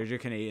made. There's your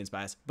Canadian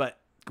bias. But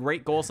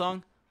great goal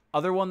song.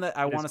 Other one that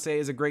I want to say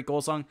is a great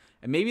goal song,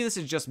 and maybe this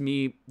is just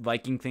me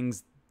liking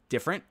things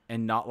different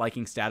and not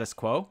liking status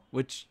quo,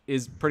 which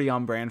is pretty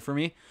on brand for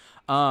me,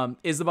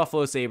 is the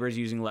Buffalo Sabres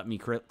using Let Me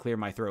Clear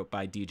My Throat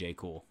by DJ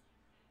Cool.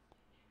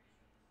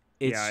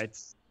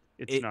 It's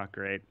not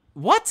great.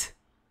 What?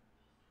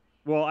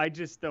 Well,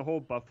 the whole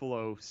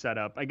Buffalo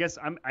setup. I guess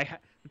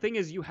the thing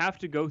is, you have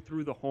to go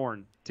through the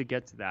horn to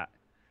get to that.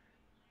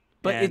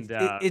 But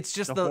it's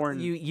just the horn.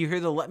 You hear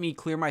the "Let Me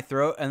Clear My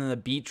Throat" and then the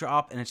beat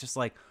drop, and it's just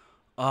like,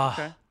 oh,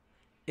 okay.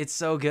 It's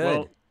so good.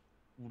 Well,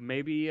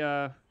 maybe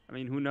I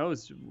mean, who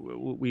knows?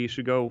 We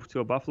should go to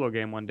a Buffalo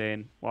game one day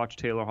and watch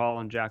Taylor Hall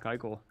and Jack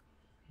Eichel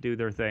do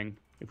their thing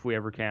if we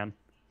ever can.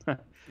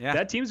 Yeah,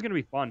 that team's gonna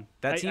be fun.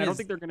 I don't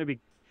think they're gonna be.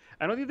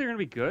 I don't think they're gonna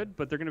be good,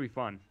 but they're gonna be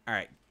fun. All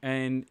right,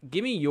 and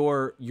give me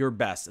your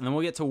best, and then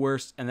we'll get to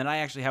worst, and then I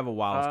actually have a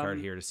wild card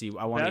here to see.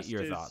 I want to get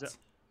your thoughts.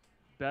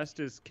 Best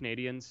is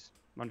Canadians,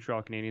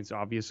 Montreal Canadiens,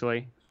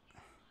 obviously.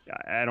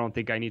 I don't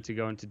think I need to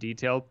go into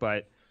detail,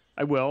 but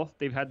I will.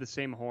 They've had the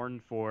same horn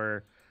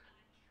for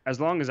as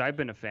long as I've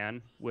been a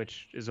fan,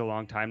 which is a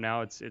long time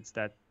now. It's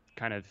that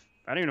kind of,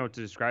 I don't even know what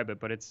to describe it,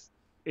 but it's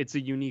a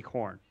unique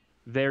horn,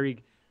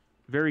 very,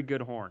 very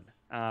good horn.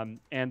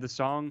 And the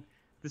song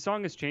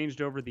has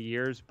changed over the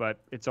years,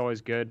 but it's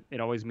always good. It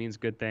always means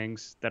good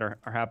things that are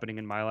happening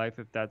in my life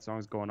if that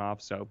song's going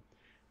off. So,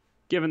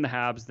 given the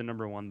Habs, the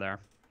number one there.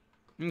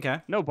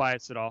 Okay. No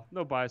bias at all.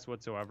 No bias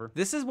whatsoever.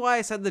 This is why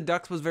I said the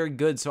Ducks was very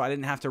good, so I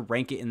didn't have to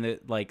rank it in the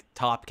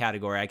top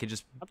category. I could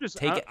just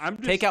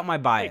take out my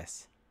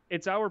bias. Hey,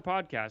 it's our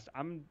podcast.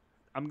 I'm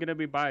gonna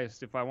be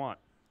biased if I want.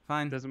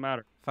 Fine. Doesn't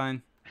matter.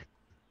 Fine.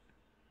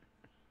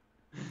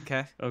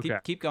 Okay.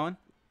 Keep going.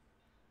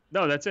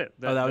 No, that's it.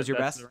 That was your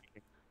best?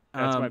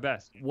 That's my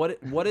best.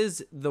 What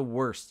is the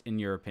worst in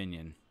your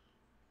opinion?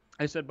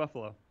 I said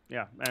Buffalo.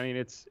 Yeah. I mean,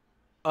 it's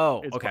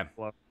okay.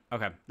 Buffalo.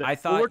 Okay. I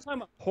thought we're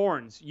talking about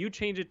horns. You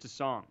change it to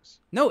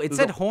songs. No, it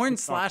said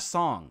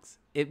horns/songs.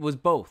 It was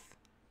both.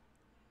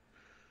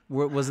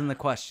 It wasn't the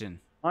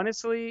question.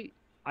 Honestly,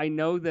 I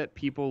know that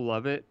people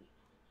love it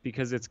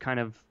because it's kind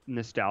of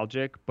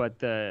nostalgic,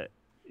 but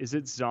is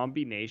it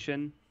Zombie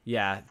Nation?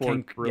 Yeah.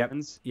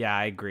 Bruins? Yep. Yeah,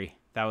 I agree.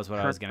 That was what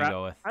I was going to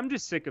go with. I'm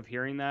just sick of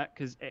hearing that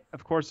because,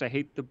 of course, I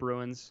hate the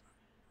Bruins.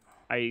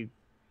 The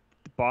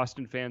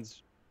Boston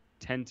fans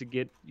tend to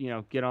get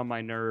on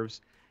my nerves.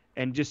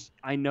 And just,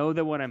 I know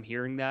that when I'm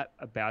hearing that,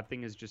 a bad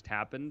thing has just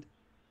happened.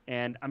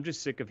 And I'm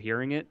just sick of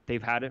hearing it.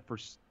 They've had it for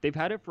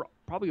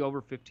probably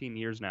over 15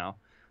 years now.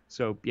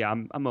 So, yeah,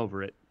 I'm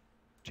over it.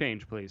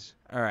 Change, please.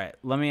 All right.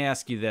 Let me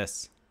ask you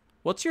this.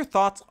 What's your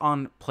thoughts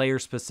on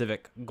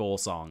player-specific goal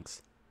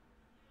songs?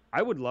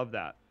 I would love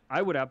that.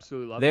 I would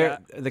absolutely love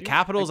that. The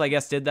Capitals, I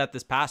guess, did that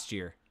this past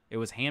year. It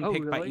was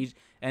handpicked by each.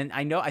 And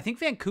I think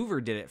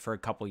Vancouver did it for a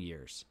couple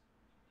years.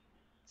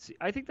 See,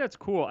 I think that's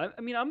cool.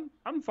 I mean,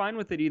 I'm fine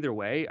with it either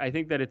way. I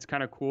think that it's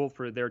kind of cool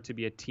for there to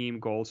be a team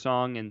goal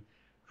song and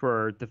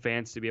for the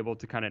fans to be able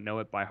to kind of know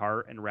it by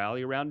heart and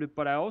rally around it.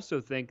 But I also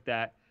think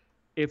that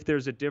if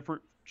there's a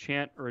different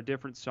chant or a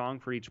different song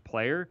for each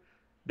player,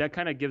 that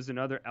kind of gives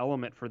another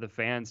element for the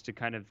fans to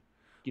kind of,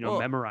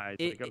 memorize.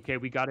 Okay,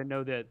 we got to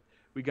know that.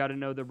 We got to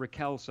know the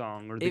Raquel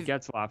song or the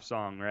Getzlaf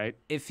song, right?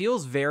 It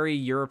feels very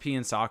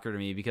European soccer to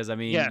me because, I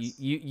mean, yes,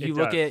 you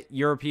look at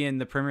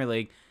the Premier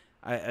League,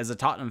 as a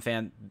Tottenham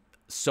fan,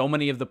 so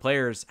many of the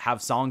players have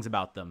songs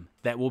about them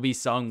that will be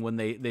sung when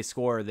they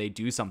score or they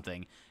do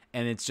something.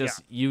 And it's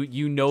just,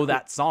 you know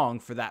that song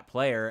for that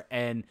player,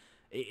 and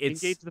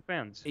it's engage the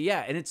fans.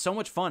 Yeah, and it's so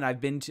much fun. I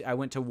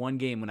went to one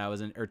game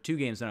or 2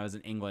 games when I was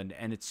in England,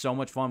 and it's so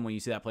much fun when you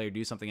see that player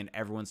do something and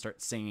everyone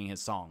starts singing his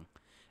song.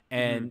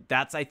 And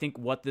that's, I think,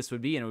 what this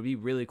would be, and it would be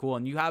really cool.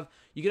 And you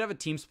could have a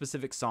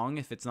team-specific song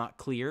if it's not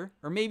clear,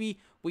 or maybe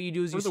what you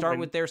do is you start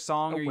with their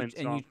song,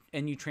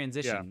 and you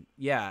transition.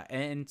 Yeah,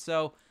 and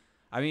so,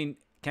 I mean,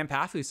 Ken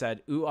Paffley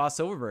said, "Ooh,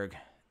 Silverberg,"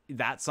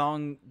 that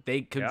song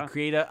they could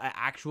create a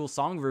actual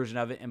song version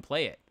of it and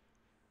play it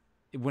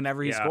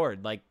whenever he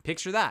scored. Like,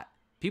 picture that.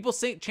 People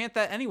chant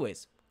that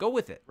anyways. Go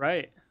with it.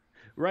 Right.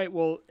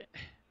 Well.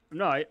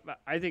 No,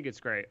 I think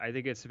it's great. I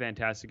think it's a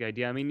fantastic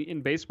idea. I mean,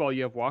 in baseball,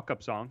 you have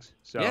walk-up songs.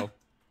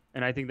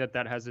 And I think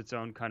that has its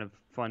own kind of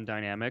fun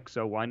dynamic.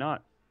 So why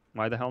not?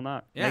 Why the hell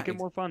not? Yeah, make it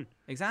more fun.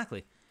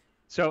 Exactly.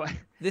 So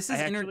this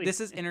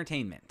is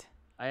entertainment.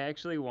 I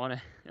actually want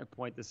to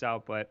point this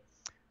out, but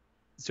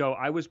so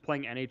I was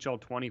playing NHL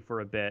 20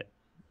 for a bit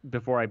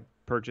before I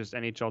purchased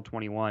NHL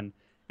 21,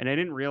 and I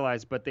didn't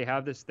realize, but they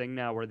have this thing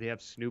now where they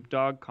have Snoop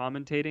Dogg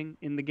commentating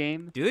in the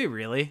game. Do they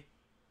really?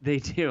 They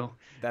do.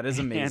 That is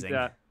amazing.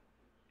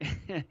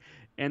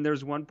 And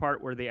there's one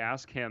part where they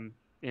ask him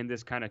in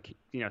this kind of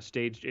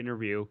staged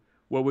interview,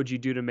 what would you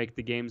do to make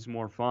the games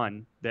more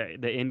fun,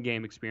 the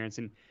in-game experience?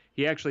 And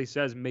he actually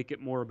says make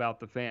it more about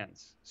the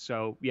fans.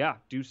 So yeah,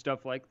 do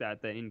stuff like that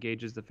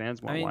engages the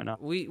fans more. I Why mean,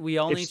 not? we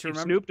all need to If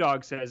remember. Snoop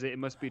Dogg says it, it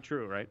must be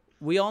true, right?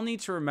 We all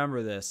need to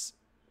remember this,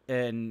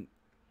 and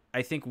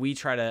I think we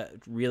try to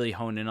really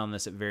hone in on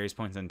this at various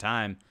points in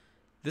time.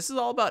 This is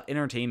all about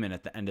entertainment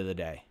at the end of the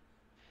day.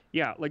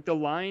 Yeah, like the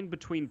line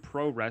between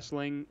pro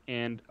wrestling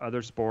and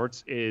other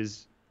sports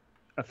is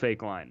a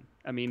fake line.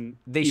 I mean,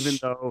 even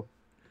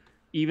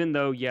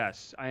though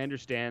yes, I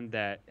understand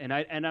that, and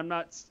I'm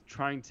not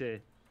trying to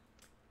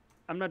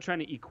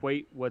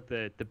equate what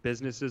the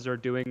businesses are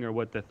doing or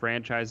what the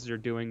franchises are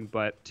doing,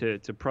 but to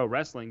pro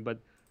wrestling, but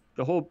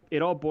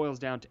it all boils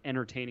down to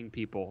entertaining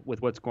people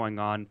with what's going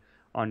on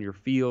your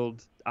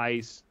field,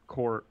 ice,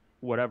 court,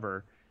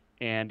 whatever,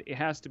 and it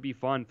has to be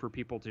fun for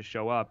people to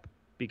show up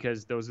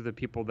because those are the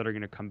people that are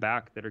going to come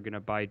back, that are going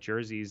to buy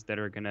jerseys, that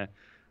are going to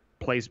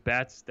place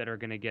bets, that are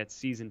going to get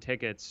season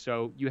tickets.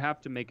 So you have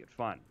to make it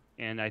fun.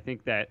 And I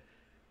think that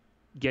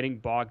getting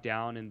bogged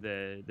down in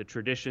the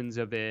traditions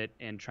of it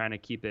and trying to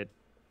keep it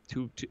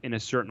to in a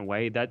certain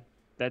way,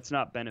 that's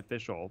not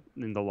beneficial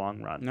in the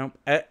long run. No,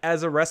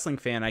 as a wrestling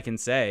fan, I can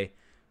say,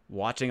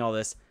 watching all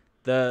this,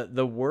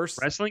 the worst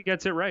Wrestling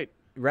gets it right.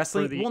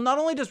 well, not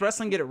only does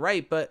wrestling get it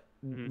right, but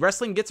Mm-hmm.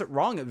 wrestling gets it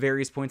wrong at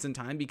various points in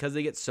time because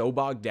they get so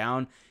bogged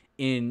down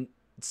in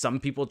some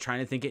people trying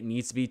to think it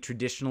needs to be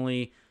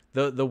traditionally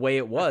the way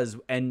it was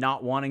and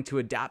not wanting to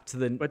adapt to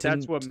the. But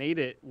that's what made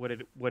it what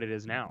it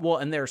is now. Well,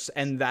 and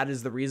that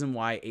is the reason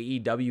why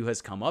AEW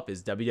has come up.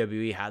 Is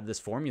WWE had this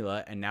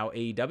formula, and now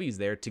AEW is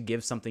there to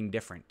give something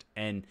different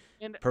and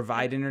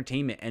provide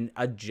entertainment and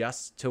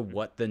adjust to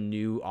what the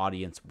new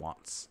audience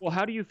wants. Well,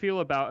 how do you feel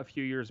about a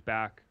few years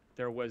back?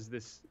 There was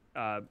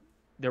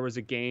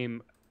a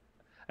game.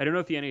 I don't know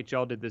if the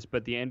NHL did this,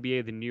 but the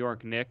NBA, the New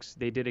York Knicks,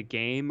 they did a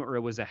game, or it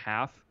was a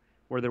half,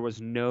 where there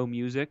was no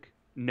music,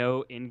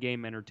 no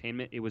in-game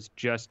entertainment. It was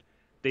just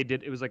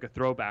it was like a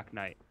throwback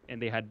night,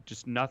 and they had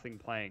just nothing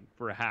playing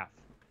for a half.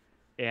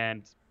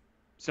 And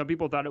some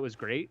people thought it was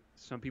great.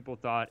 Some people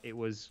thought it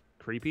was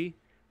creepy.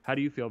 How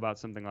do you feel about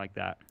something like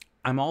that?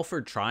 I'm all for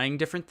trying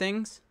different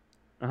things.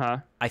 Uh-huh.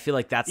 I feel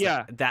like that's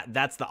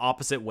that's the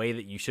opposite way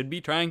that you should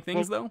be trying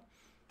things, though.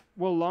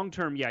 Well, long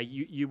term, yeah,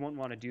 you won't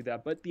want to do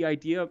that. But the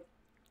idea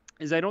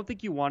is I don't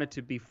think you want it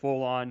to be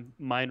full-on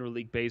minor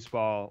league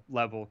baseball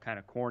level kind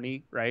of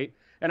corny, right?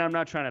 And I'm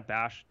not trying to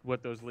bash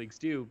what those leagues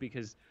do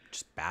because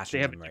just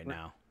bashing them right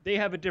now. They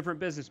have a different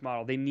business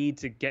model. They need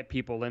to get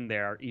people in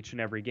there each and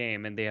every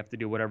game, and they have to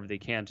do whatever they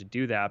can to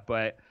do that.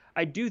 But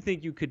I do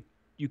think you could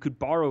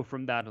borrow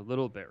from that a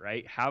little bit,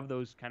 right? Have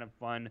those kind of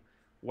fun,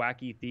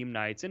 wacky theme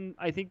nights, and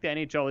I think the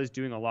NHL is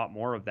doing a lot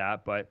more of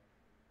that. But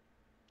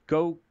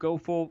go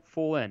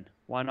full in.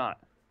 Why not?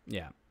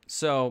 Yeah.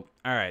 So,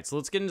 all right. So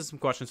let's get into some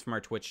questions from our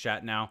Twitch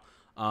chat now.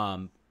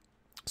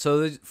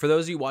 So for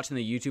those of you watching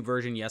the YouTube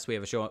version, yes, we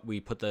have a show.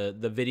 We put the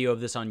video of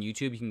this on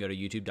YouTube. You can go to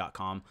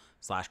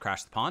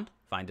youtube.com/crashthepond.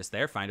 Find us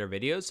there. Find our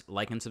videos.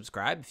 Like and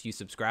subscribe. If you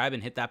subscribe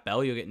and hit that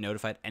bell, you'll get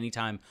notified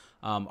anytime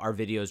our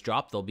videos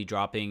drop. They'll be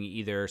dropping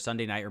either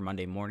Sunday night or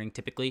Monday morning,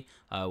 typically,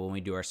 when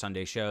we do our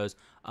Sunday shows.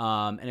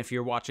 And if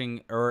you're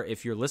watching or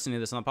if you're listening to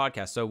this on the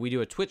podcast, so we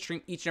do a Twitch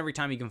stream each and every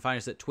time. You can find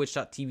us at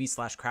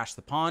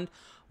twitch.tv/crashthepond,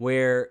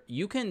 where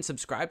you can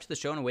subscribe to the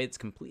show in a way that's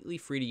completely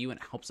free to you and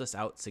it helps us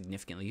out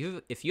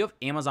significantly. If you have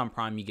Amazon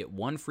Prime, you get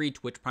one free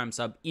Twitch Prime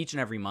sub each and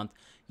every month.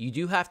 You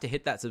do have to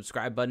hit that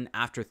subscribe button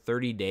after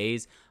 30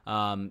 days.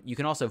 You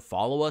can also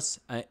follow us,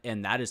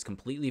 and that is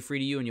completely free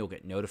to you, and you'll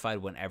get notified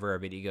whenever our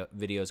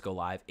videos go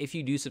live. If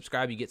you do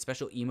subscribe, you get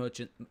special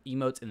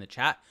emotes in the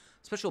chat,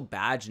 special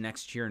badge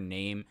next to your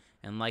name,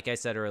 and like I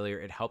said earlier,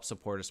 it helps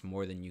support us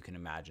more than you can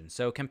imagine.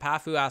 So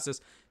Kempafu asks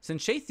us,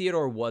 since Shea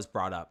Theodore was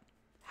brought up,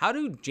 how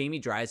do Jamie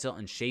Drysdale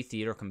and Shea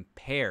Theodore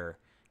compare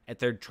at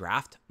their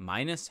draft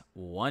minus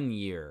 1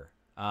 year?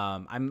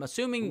 I'm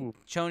assuming,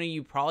 Choni,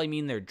 you probably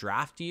mean their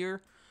draft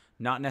year,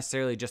 not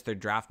necessarily just their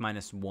draft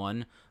minus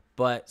 1.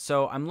 But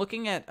so I'm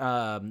looking at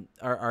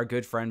our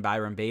good friend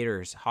Byron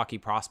Bader's hockey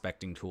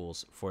prospecting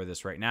tools for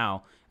this right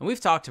now. And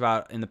we've talked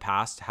about in the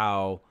past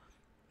how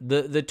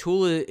the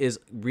tool is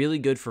really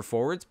good for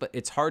forwards, but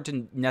it's hard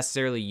to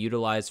necessarily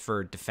utilize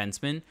for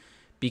defensemen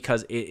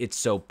because it's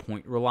so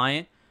point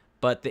reliant.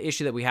 But the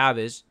issue that we have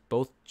is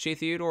both Shea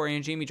Theodore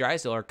and Jamie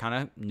Drysdale are kind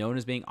of known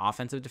as being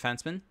offensive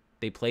defensemen.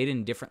 They played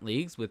in different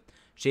leagues, with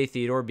Shea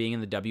Theodore being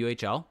in the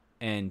WHL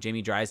and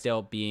Jamie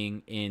Drysdale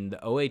being in the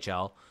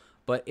OHL.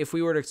 But if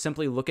we were to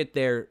simply look at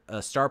their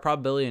star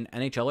probability and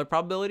NHLer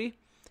probability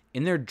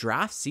in their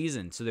draft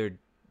season, so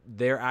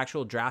their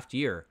actual draft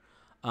year,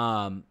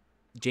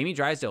 Jamie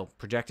Drysdale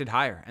projected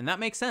higher, and that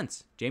makes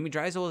sense. Jamie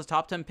Drysdale was a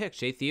top 10 pick.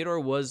 Shea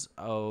Theodore was,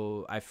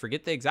 I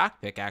forget the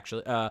exact pick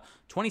actually,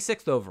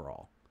 26th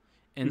overall.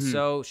 And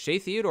so Shea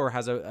Theodore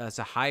has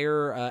a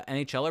higher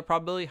NHLer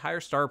probability,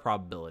 higher star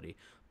probability.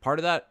 Part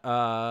of that,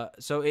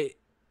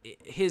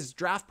 his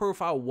draft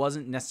profile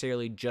wasn't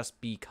necessarily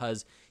just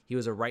because he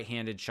was a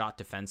right-handed shot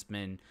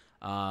defenseman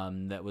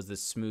that was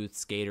this smooth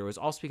skater. It was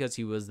also because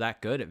he was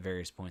that good at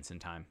various points in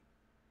time.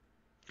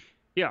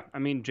 Yeah, I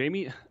mean,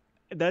 Jamie,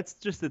 that's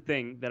just the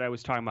thing that I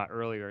was talking about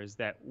earlier, is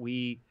that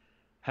we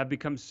have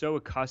become so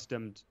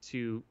accustomed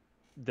to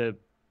the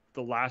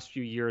the last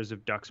few years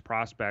of Ducks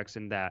prospects,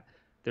 and that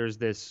there's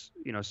this,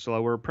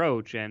 slower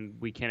approach and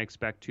we can't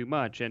expect too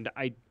much. And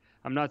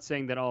I'm not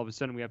saying that all of a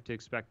sudden we have to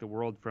expect the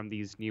world from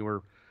these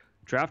newer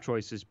draft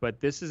choices, but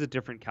this is a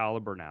different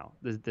caliber now.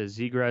 The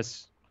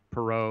Zegras,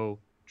 Perreault,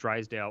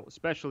 Drysdale,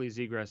 especially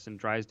Zegras and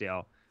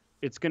Drysdale,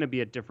 it's going to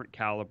be a different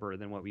caliber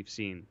than what we've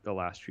seen the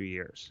last few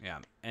years. Yeah,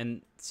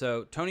 and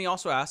so Tony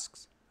also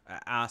asked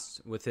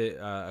with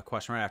a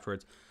question right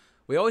afterwards.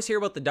 We always hear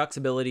about the Ducks'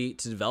 ability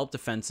to develop the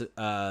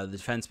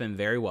defensemen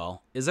very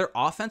well. Is their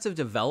offensive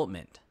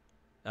development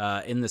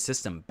in the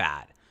system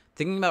bad?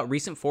 Thinking about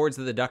recent forwards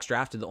that the Ducks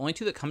drafted, the only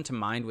two that come to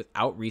mind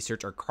without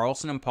research are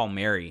Carlson and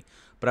Palmieri.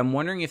 But I'm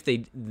wondering if they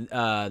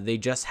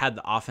just had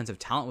the offensive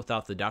talent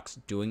without the Ducks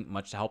doing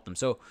much to help them.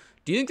 So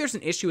do you think there's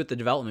an issue with the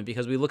development?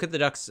 Because we look at the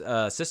Ducks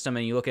system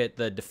and you look at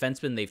the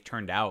defensemen they've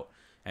turned out.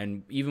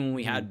 And even when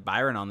we had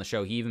Byron on the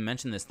show, he even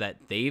mentioned this, that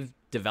they've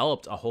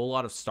developed a whole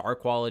lot of star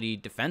quality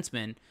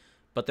defensemen,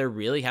 but there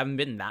really haven't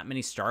been that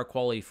many star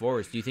quality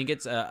forwards. Do you think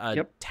it's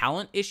a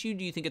talent issue?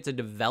 Do you think it's a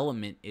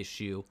development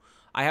issue?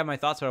 I have my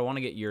thoughts, but I want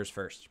to get yours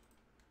first.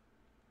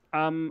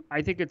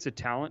 I think it's a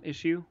talent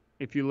issue.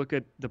 If you look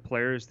at the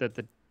players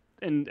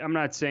and I'm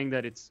not saying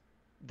that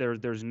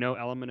there's no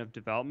element of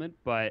development,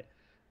 but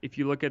if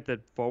you look at the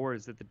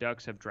forwards that the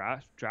Ducks have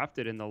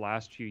drafted in the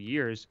last few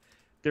years,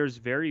 there's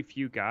very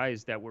few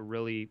guys that were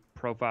really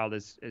profiled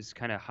as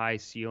kind of high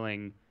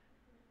ceiling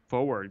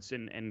forwards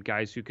and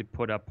guys who could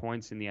put up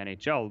points in the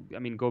NHL. I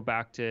mean, go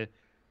back to,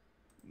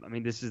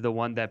 this is the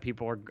one that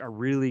people are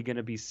really going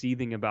to be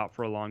seething about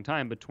for a long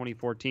time, but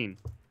 2014,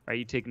 right?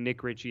 You take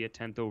Nick Ritchie at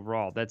 10th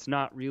overall. That's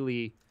not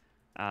really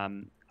a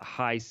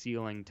high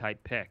ceiling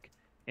type pick.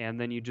 And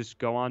then you just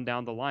go on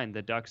down the line.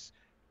 The Ducks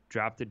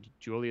drafted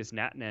Julius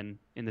Natanen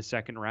in the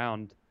second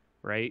round,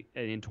 right?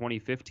 In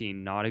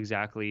 2015, not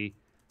exactly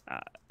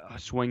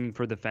swinging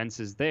for the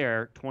fences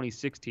there.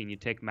 2016, you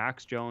take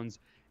Max Jones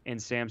and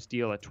Sam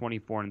Steele at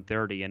 24 and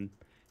 30. And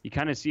you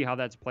kind of see how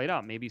that's played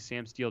out. Maybe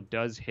Sam Steele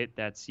does hit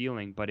that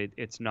ceiling, but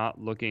it's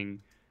not looking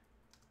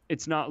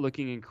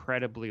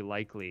incredibly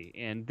likely.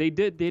 And they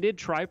did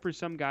try for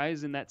some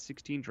guys in that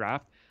 16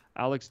 draft.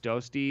 Alex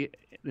Dosti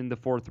in the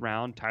 4th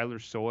round, Tyler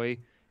Soy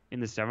in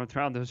the 7th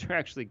round. Those are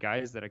actually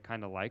guys that I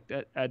kind of liked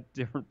at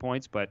different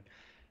points, but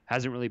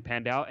hasn't really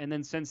panned out. And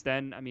then since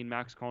then,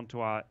 Max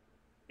Comtois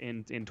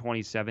in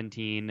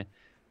 2017,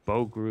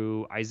 Bo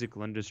Gru, Isaac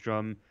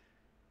Lindstrom,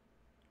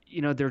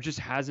 there just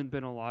hasn't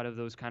been a lot of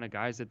those kind of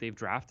guys that they've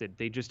drafted.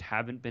 They just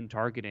haven't been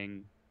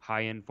targeting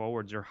high-end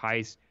forwards or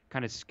high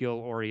kind of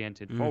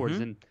skill-oriented forwards.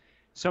 And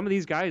some of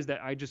these guys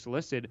that I just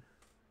listed,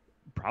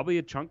 probably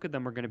a chunk of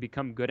them are going to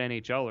become good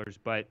NHLers,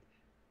 but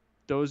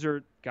those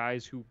are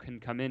guys who can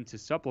come in to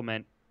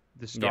supplement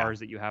the stars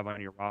that you have on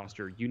your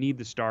roster. You need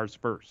the stars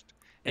first.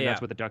 And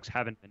that's what the Ducks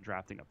haven't been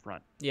drafting up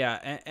front.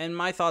 Yeah, and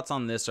my thoughts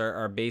on this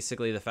are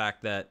basically the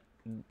fact that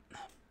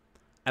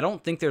I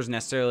don't think there's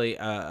necessarily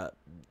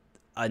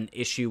an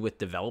issue with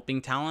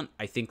developing talent.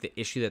 I think the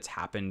issue that's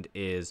happened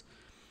is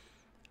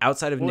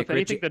outside of Nick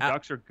Ritchie. I think the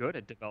Ducks are good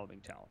at developing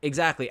talent.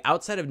 Exactly.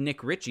 Outside of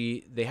Nick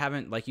Ritchie, they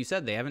haven't, like you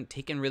said, they haven't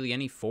taken really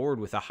any forward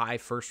with a high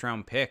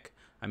first-round pick.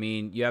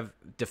 You have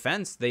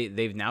defense.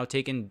 They've now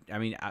taken.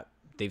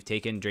 They've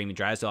taken Jamie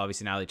Drysdale.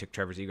 Obviously, now they took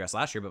Trevor Zegras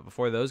last year, but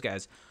before those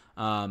guys,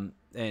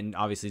 and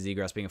obviously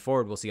Zegras being a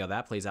forward, we'll see how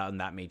that plays out, and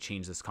that may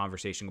change this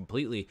conversation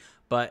completely.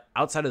 But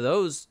outside of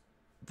those,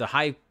 the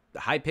high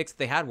picks that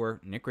they had were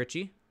Nick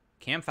Ritchie,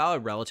 Cam Fowler,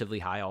 relatively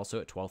high,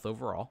 also at 12th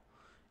overall,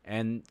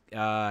 and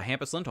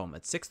Hampus Lindholm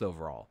at 6th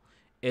overall.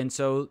 And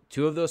so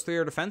 2 of those 3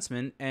 are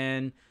defensemen.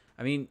 And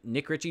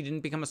Nick Ritchie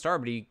didn't become a star,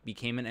 but he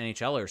became an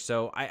NHLer.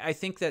 So I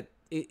think that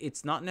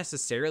it's not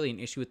necessarily an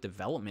issue with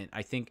development.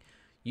 I think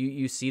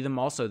you see them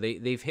also.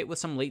 They've hit with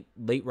some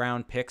late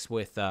round picks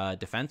with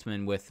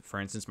defensemen, with, for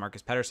instance,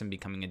 Marcus Pettersson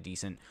becoming a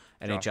decent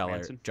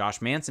NHLer,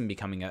 Josh Manson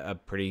becoming a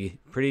pretty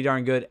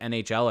darn good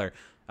NHLer.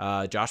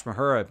 Josh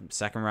Mahura,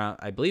 second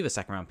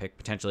round pick,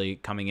 potentially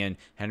coming in.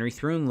 Henry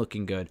Thrun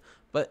looking good.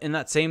 But in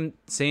that same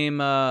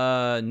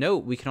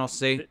note, we can also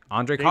say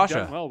Andre Kasha.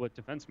 They've done well with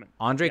defensemen.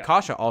 Andre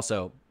Kasha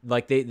also.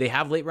 Like, they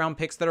have late round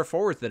picks that are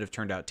forwards that have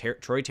turned out.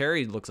 Troy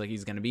Terry looks like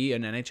he's going to be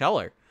an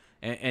NHLer.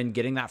 And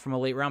getting that from a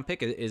late round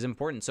pick is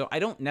important. So I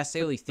don't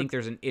necessarily think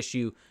there's an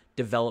issue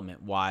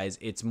development wise.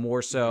 It's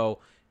more so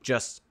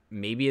just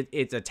maybe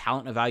it's a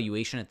talent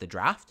evaluation at the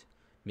draft.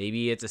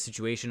 Maybe it's a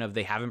situation of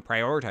they haven't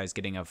prioritized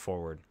getting a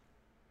forward.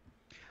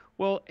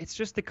 Well, it's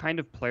just the kind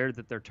of player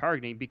that they're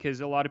targeting, because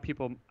a lot of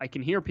people, I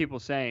can hear people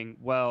saying,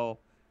 well,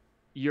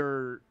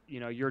 you're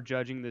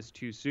judging this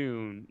too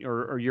soon,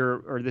 or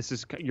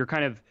you're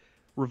kind of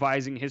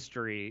revising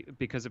history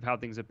because of how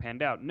things have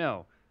panned out.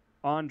 No.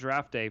 On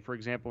draft day, for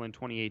example, in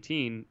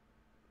 2018,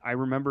 I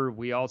remember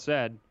we all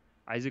said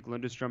Isaac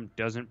Lindstrom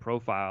doesn't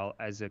profile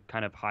as a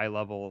kind of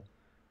high-level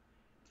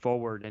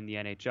forward in the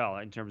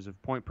NHL in terms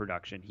of point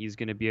production. He's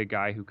going to be a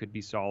guy who could be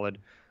solid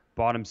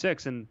bottom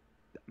 6, and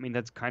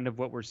that's kind of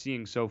what we're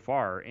seeing so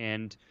far.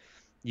 And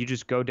you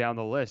just go down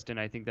the list, and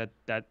I think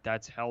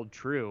that's held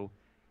true.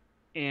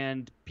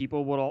 And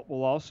people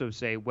will also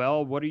say,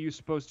 well, what are you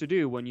supposed to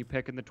do when you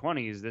pick in the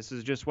 20s? This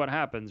is just what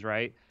happens,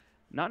 right?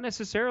 Not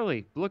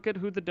necessarily. Look at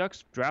who the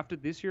Ducks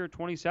drafted this year at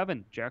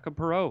 27, Jacob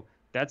Perreault.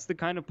 That's the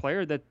kind of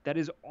player that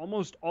is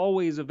almost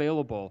always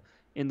available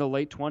in the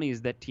late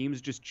 20s that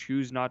teams just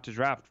choose not to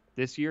draft.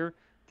 This year,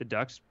 the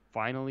Ducks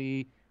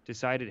finally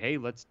decided, hey,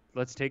 let's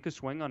take a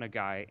swing on a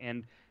guy.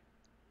 And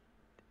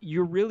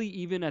you're really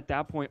even at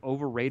that point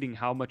overrating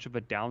how much of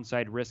a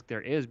downside risk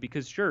there is,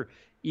 because sure,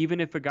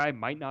 even if a guy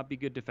might not be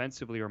good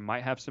defensively or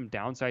might have some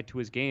downside to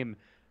his game,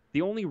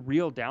 the only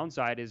real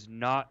downside is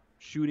not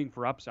shooting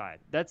for upside.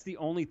 That's the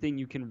only thing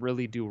you can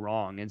really do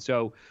wrong. And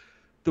so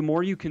the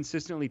more you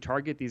consistently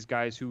target these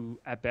guys who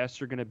at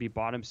best are going to be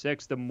bottom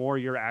six, the more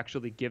you're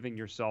actually giving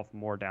yourself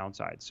more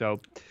downside.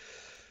 So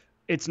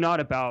it's not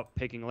about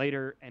picking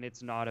later, and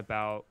it's not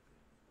about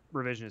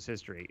revisionist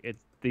history.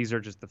 These are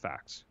just the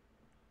facts.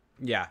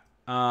 Yeah.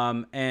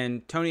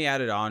 And Tony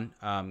added on,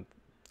 kind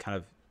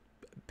of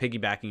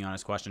piggybacking on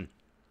his question,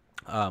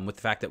 with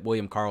the fact that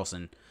William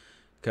Karlsson,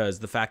 because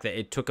the fact that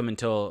it took him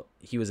until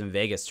he was in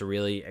Vegas to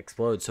really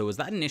explode. So was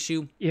that an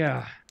issue?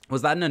 Yeah.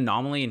 Was that an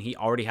anomaly and he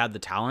already had the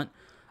talent?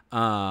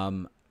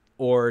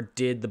 Or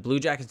did the Blue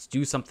Jackets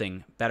do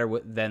something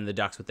better than the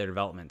Ducks with their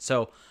development?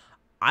 So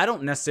I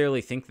don't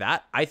necessarily think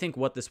that. I think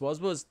what this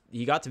was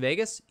he got to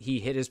Vegas, he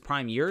hit his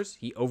prime years,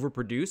 he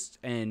overproduced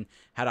and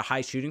had a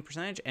high shooting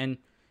percentage, and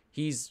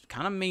he's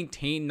kind of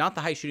maintained, not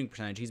the high shooting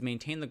percentage, he's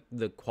maintained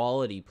the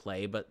quality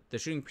play, but the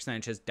shooting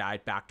percentage has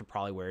died back to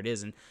probably where it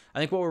is. And I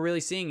think what we're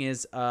really seeing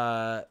is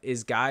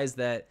guys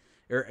that,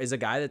 or is a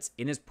guy that's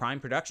in his prime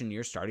production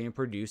year starting to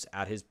produce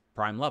at his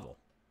prime level.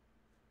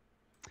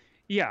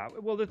 Yeah,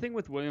 well, the thing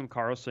with William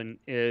Karlsson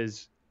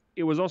is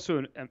it was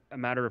also a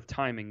matter of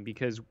timing,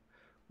 because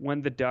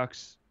when the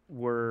Ducks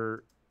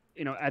were,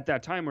 at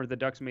that time where the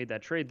Ducks made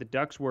that trade, the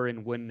Ducks were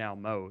in win now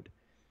mode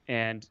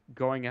and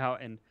going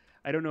out. And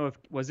I don't know if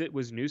it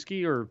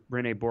Wisniewski or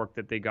Rene Bourque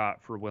that they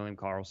got for William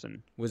Karlsson.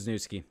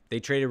 Wisniewski.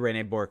 They traded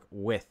Rene Bourque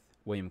with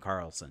William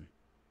Karlsson.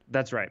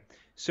 That's right.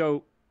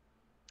 So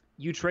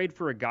you trade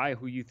for a guy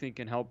who you think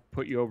can help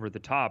put you over the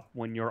top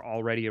when you're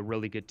already a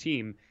really good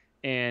team.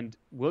 And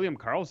William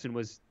Karlsson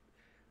was,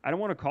 I don't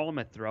want to call him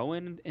a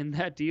throw-in in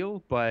that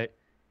deal, but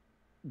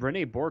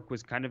Rene Bourque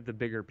was kind of the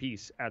bigger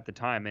piece at the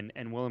time.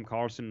 And William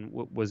Karlsson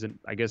was,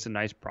 I guess, a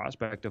nice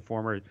prospect, a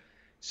former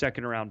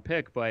second-round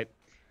pick, but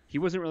he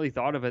wasn't really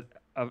thought of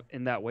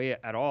in that way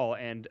at all.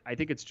 And I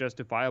think it's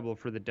justifiable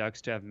for the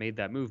Ducks to have made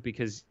that move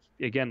because,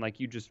 again, like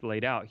you just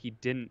laid out, he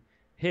didn't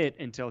hit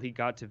until he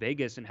got to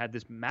Vegas and had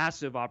this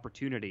massive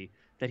opportunity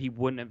that he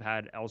wouldn't have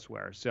had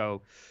elsewhere.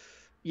 So,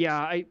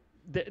 yeah,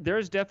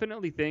 there's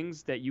definitely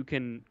things that you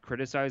can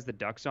criticize the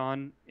Ducks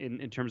on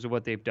in terms of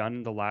what they've done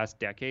in the last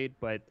decade,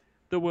 but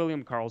the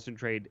William Karlsson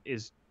trade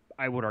is,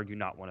 I would argue,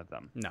 not one of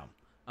them. No.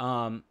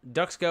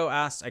 Ducks Go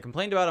asked, I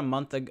complained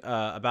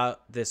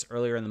about this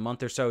earlier in the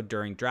month or so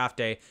during draft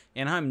day.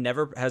 Anaheim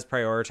never has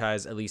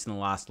prioritized, at least in the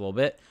last little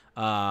bit,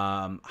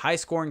 high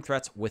scoring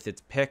threats with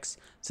its picks.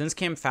 Since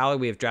Cam Fowler,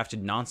 we have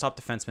drafted nonstop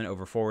defensemen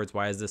over forwards.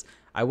 Why is this?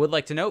 I would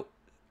like to note,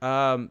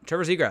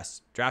 Trevor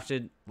Zegras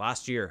drafted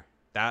last year.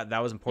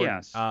 That was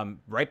important. Yes.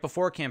 Right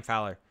before Cam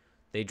Fowler,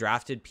 they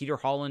drafted Peter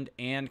Holland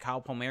and Kyle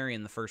Palmieri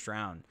in the first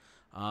round.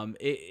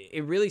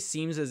 It really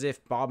seems as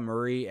if Bob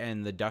Murray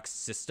and the Ducks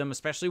system,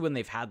 especially when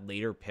they've had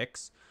later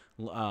picks,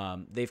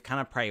 they've kind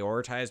of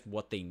prioritized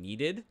what they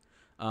needed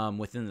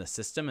within the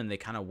system, and they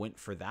kind of went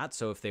for that.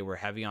 So if they were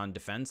heavy on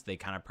defense, they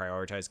kind of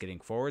prioritized getting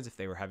forwards. If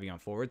they were heavy on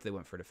forwards, they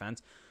went for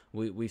defense.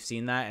 We've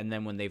seen that. And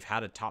then when they've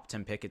had a top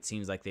 10 pick, it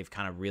seems like they've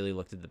kind of really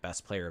looked at the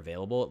best player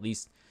available, at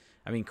least.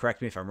 I mean,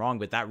 correct me if I'm wrong,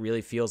 but that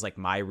really feels like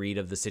my read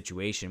of the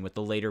situation. With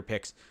the later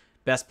picks,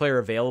 best player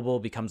available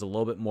becomes a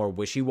little bit more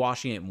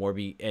wishy-washy,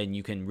 and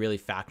you can really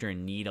factor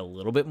in need a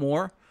little bit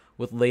more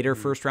with later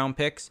first-round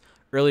picks.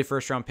 Early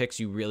first-round picks,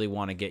 you really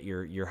want to get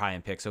your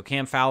high-end pick. So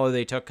Cam Fowler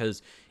they took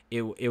because he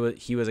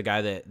was a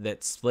guy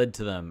that slid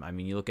to them. I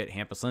mean, you look at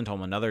Hampus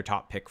Lindholm, another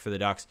top pick for the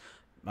Ducks.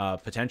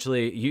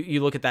 Potentially,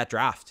 you look at that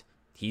draft.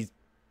 He's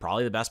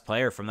probably the best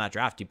player from that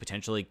draft. He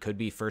potentially could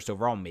be first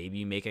overall. Maybe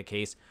you make a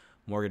case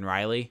Morgan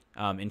Rielly,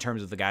 in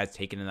terms of the guys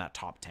taken in that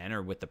top 10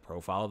 or with the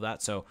profile of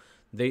that. So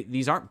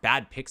these aren't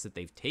bad picks that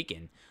they've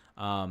taken.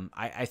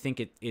 I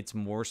think it's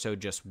more so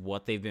just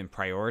what they've been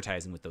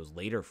prioritizing with those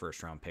later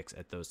first round picks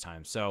at those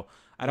times. So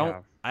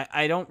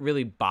I don't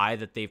really buy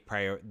that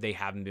they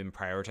haven't been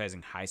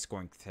prioritizing high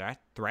scoring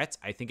threats.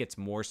 I think it's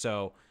more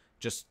so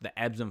just the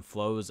ebbs and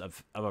flows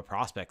of a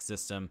prospect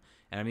system.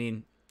 And I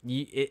mean,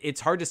 it's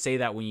hard to say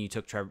that when they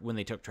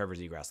took Trevor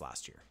Zegras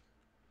last year.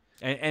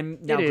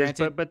 And now,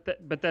 granted,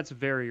 but that's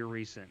very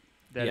recent.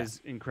 That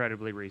is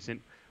incredibly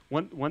recent.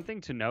 One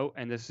thing to note,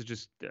 and this is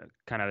just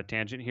kind of a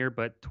tangent here,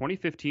 but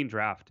 2015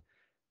 draft,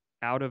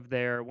 out of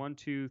their 1,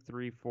 2,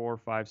 3, 4,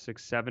 5,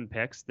 6, 7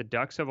 picks, the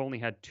Ducks have only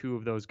had 2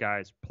 of those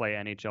guys play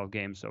NHL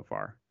games so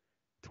far.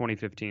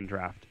 2015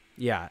 draft.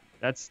 Yeah,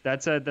 that's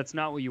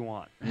not what you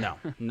want. No,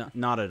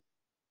 not at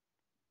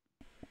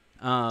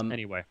all.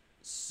 Anyway.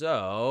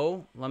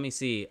 So let me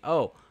see.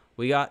 Oh,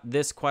 we got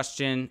this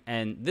question,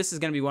 and this is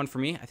going to be one for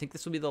me. I think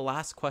this will be the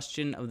last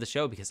question of the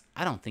show because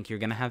I don't think you're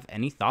going to have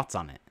any thoughts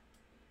on it.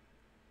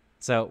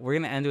 So we're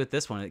going to end with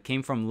this one. It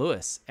came from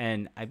Lewis,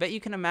 and I bet you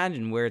can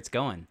imagine where it's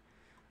going.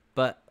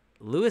 But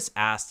Lewis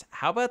asked,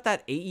 how about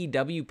that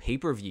AEW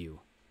pay-per-view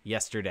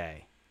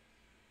yesterday?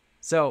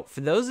 So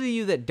for those of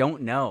you that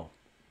don't know,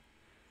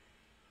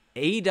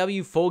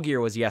 AEW Full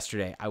Gear was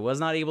yesterday. I was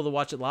not able to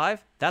watch it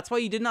live. That's why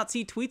you did not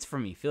see tweets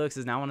from me. Felix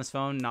is now on his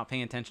phone, not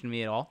paying attention to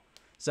me at all.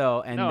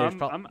 So, and no,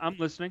 there's I'm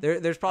listening.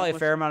 There's probably a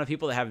fair amount of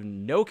people that have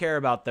no care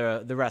about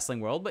the wrestling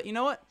world, but you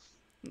know what?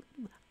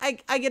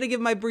 I get to give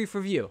my brief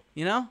review.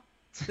 You know,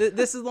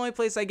 this is the only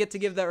place I get to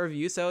give that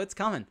review, so it's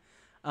coming.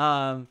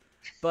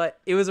 But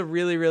it was a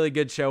really, really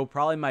good show.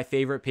 Probably my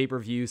favorite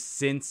pay-per-view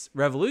since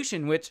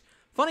Revolution, which,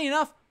 funny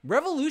enough,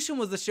 Revolution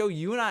was the show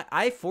you and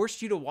I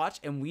forced you to watch,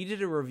 and we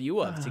did a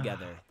review of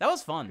together. That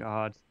was fun.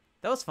 God,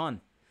 that was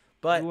fun.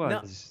 But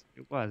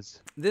it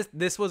was.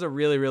 This was a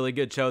really, really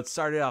good show. It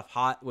started off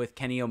hot with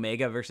Kenny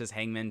Omega versus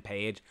Hangman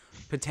Page,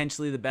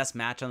 potentially the best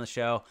match on the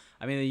show.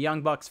 I mean, the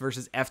Young Bucks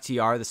versus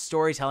FTR, the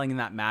storytelling in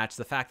that match,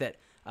 the fact that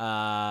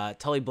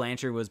Tully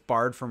Blanchard was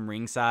barred from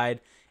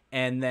ringside,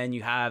 and then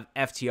you have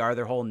FTR,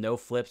 their whole no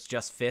flips,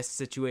 just fists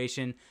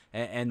situation,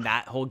 and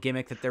that whole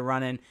gimmick that they're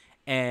running,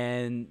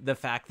 and the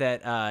fact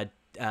that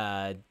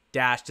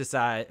Dash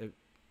decided...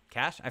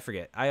 Cash? I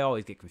forget. I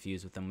always get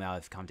confused with them now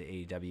I've come to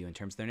AEW in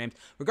terms of their names.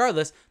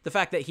 Regardless, the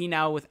fact that he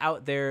now,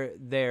 without their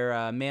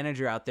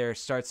manager out there,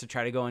 starts to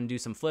try to go and do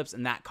some flips,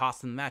 and that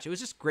cost them the match. It was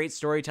just great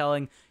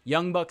storytelling.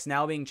 Young Bucks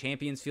now being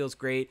champions feels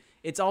great.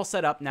 It's all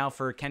set up now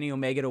for Kenny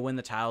Omega to win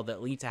the title, the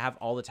Elite to have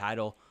all the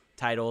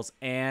titles,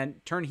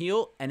 and turn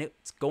heel, and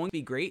it's going to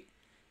be great.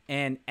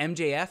 And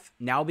MJF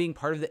now being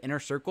part of the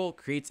Inner Circle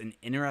creates an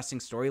interesting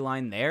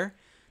storyline there.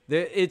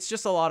 It's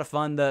just a lot of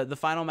fun. The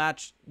final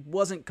match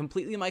wasn't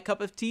completely my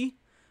cup of tea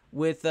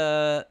with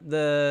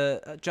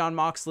the Jon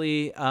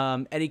Moxley,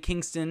 Eddie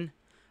Kingston,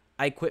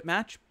 I Quit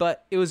match,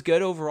 but it was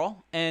good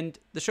overall, and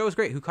the show was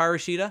great. Hikaru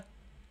Shida,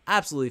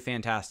 absolutely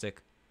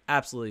fantastic.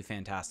 Absolutely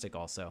fantastic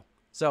also.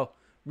 So,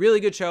 really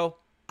good show.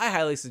 I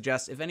highly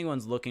suggest if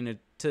anyone's looking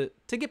to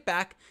get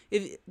back,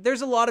 if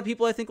there's a lot of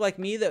people I think like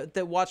me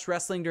that watched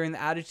wrestling during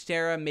the Attitude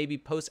Era, maybe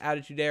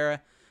post-Attitude Era,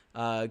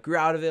 grew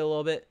out of it a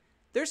little bit.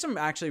 There's some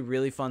actually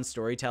really fun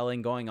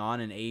storytelling going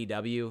on in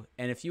AEW,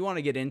 and if you want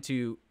to get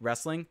into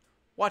wrestling,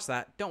 watch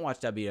that. Don't watch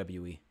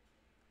WWE.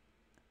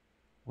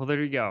 Well,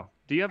 there you go.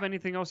 Do you have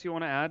anything else you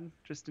want to add,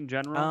 just in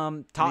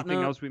general?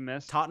 Anything else we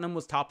missed? Tottenham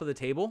was top of the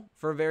table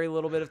for a very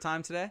little bit of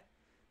time today.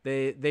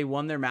 They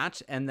won their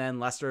match, and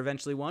then Leicester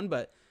eventually won,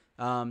 but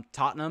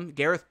Tottenham,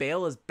 Gareth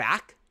Bale is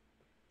back.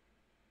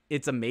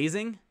 It's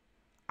amazing.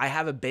 I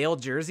have a Bale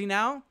jersey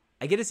now.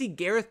 I get to see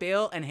Gareth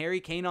Bale and Harry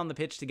Kane on the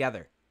pitch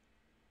together.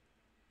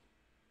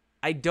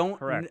 I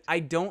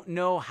don't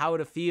know how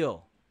to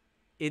feel.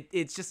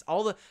 It's just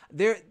all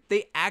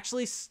they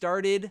actually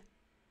started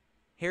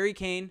Harry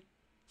Kane,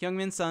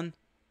 Heung-min Son,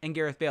 and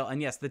Gareth Bale.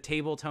 And yes, the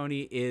table,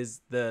 Tony,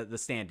 is the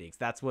standings.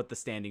 That's what the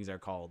standings are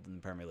called in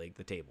the Premier League,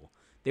 the table.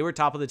 They were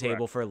top of the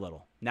table for a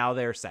little. Now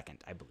they're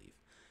second, I believe.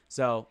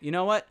 So, you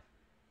know what?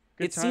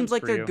 It seems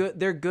like they're good.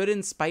 They're good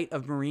in spite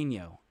of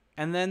Mourinho.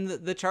 And then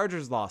the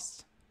Chargers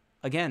lost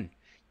again.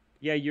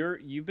 Yeah,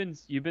 you've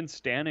been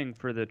standing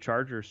for the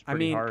Chargers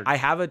pretty hard. I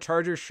have a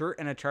Chargers shirt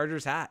and a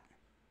Chargers hat.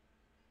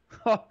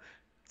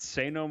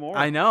 Say no more.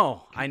 I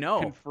know.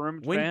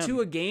 Confirmed Went fan. to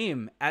a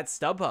game at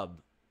StubHub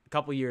a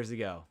couple years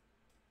ago.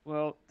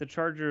 Well, the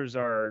Chargers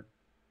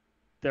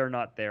they're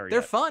not there yet.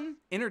 They're fun.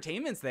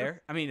 Entertainment's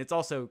there. I mean, it's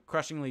also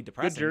crushingly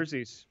depressing.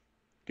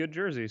 Good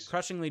jerseys.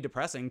 Crushingly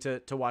depressing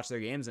to watch their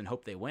games and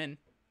hope they win.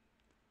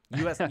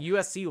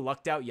 USC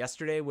lucked out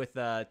yesterday with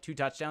 2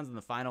 touchdowns in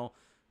the final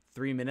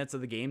 3 minutes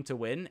of the game to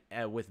win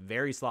with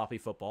very sloppy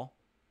football.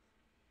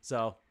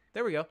 So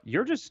there we go.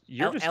 You're just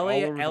all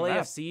over the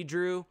LAFC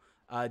drew.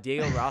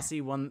 Diego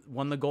Rossi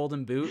won the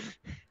Golden Boot.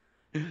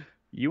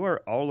 You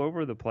are all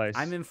over the place.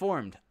 I'm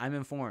informed.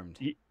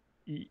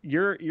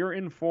 You're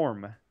in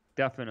form,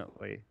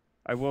 definitely.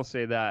 I will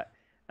say that.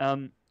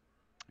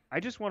 I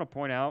just want to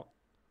point out,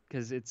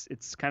 because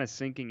it's kind of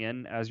sinking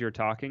in as you're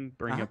talking,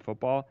 bringing up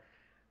football.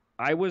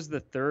 I was the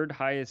 3rd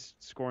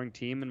highest scoring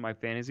team in my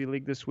fantasy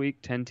league this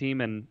week, 10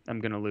 team, and I'm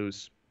going to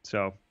lose.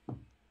 So,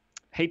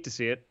 hate to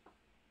see it.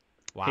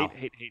 Wow.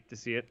 Hate to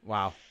see it.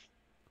 Wow.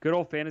 Good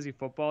old fantasy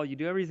football. You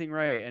do everything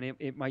right, and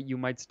you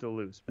might still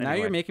lose. But now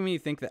anyway. You're making me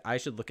think that I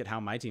should look at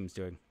how my team's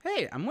doing.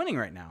 Hey, I'm winning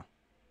right now.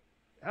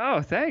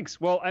 Oh, thanks.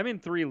 Well, I'm in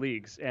 3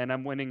 leagues, and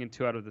I'm winning in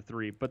 2 out of the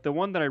 3. But the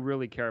one that I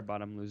really care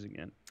about, I'm losing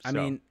in. So. I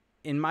mean,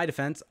 in my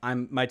defense,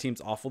 my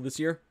team's awful this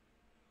year.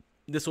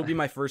 This will be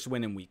my first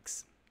win in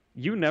weeks.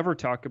 You never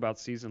talk about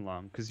season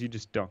long because you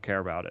just don't care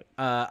about it.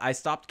 I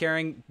stopped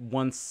caring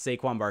once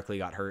Saquon Barkley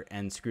got hurt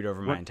and screwed over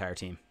my entire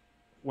team.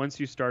 Once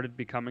you started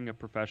becoming a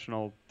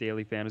professional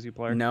daily fantasy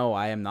player? No,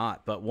 I am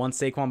not. But once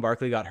Saquon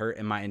Barkley got hurt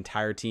and my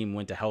entire team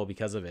went to hell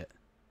because of it.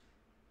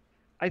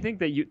 I think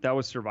that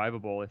was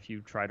survivable if you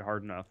tried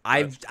hard enough.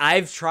 But... I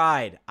have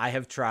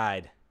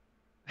tried.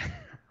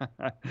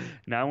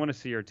 Now I want to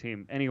see your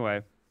team.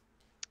 Anyway,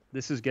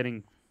 this is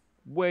getting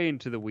way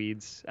into the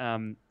weeds.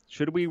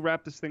 Should we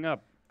wrap this thing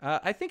up?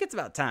 I think it's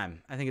about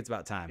time. I think it's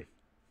about time.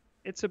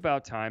 It's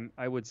about time,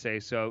 I would say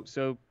so.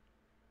 So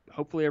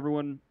hopefully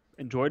everyone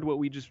enjoyed what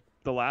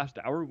the last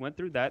hour we went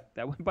through. That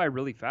went by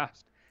really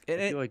fast. I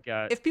feel like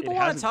if people it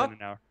want to hasn't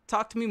been an hour.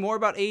 talk to me more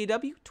about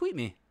AEW, tweet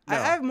me. No. I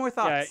have more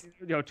thoughts.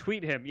 Yeah,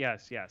 tweet him.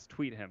 Yes,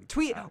 tweet him.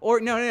 Or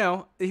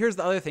no. Here's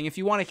the other thing. If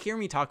you want to hear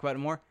me talk about it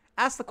more,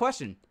 ask the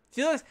question.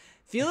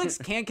 Felix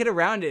can't get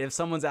around it if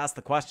someone's asked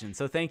the question.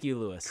 So thank you,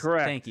 Lewis.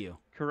 Correct. Thank you.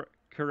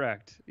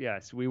 Correct.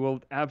 Yes, we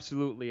will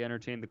absolutely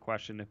entertain the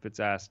question if it's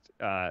asked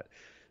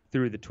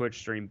through the Twitch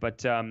stream.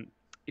 But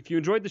if you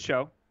enjoyed the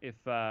show, if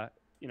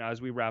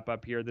as we wrap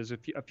up here, there's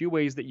a few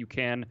ways that you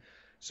can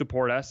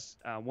support us.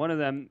 One of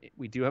them,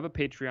 we do have a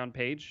Patreon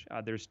page.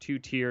 There's 2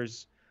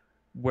 tiers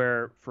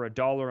where for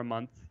 $1 a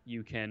month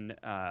you can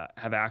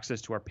have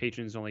access to our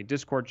patrons only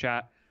Discord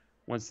chat.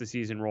 Once the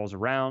season rolls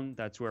around,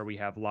 that's where we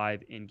have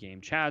live in-game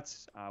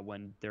chats.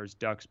 When there's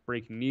Ducks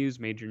breaking news,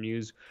 major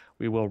news,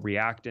 we will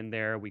react in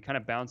there. We kind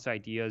of bounce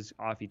ideas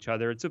off each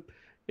other.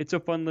 It's a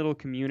fun little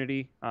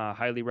community.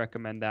 Highly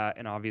recommend that.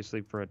 And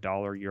obviously for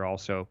 $1, you're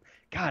also,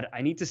 God,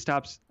 I need to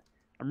stop.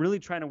 I'm really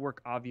trying to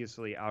work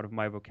obviously out of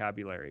my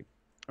vocabulary,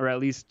 or at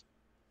least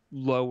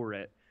lower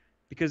it,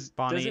 because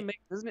doesn't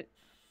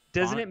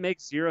it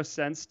make zero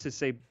sense to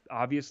say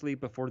obviously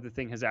before the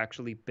thing has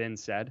actually been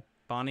said?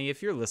 Bonnie,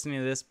 if you're listening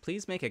to this,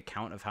 please make a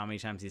count of how many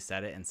times he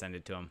said it and send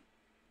it to him.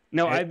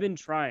 No, I've been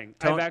trying.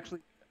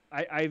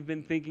 I've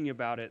been thinking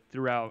about it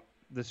throughout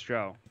the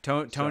show.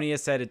 Tony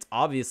has said it's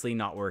obviously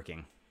not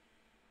working.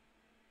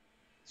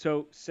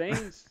 So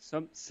saying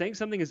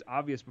something is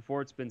obvious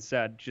before it's been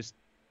said, just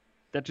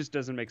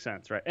doesn't make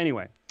sense, right?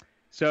 Anyway,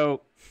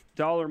 so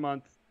 $1 a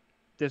month,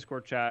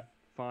 Discord chat,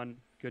 fun,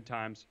 good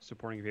times,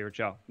 supporting your favorite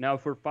show. Now,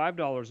 for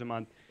 $5 a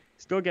month,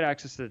 still get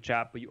access to the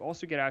chat, but you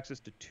also get access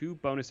to 2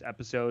 bonus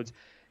episodes.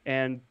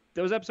 And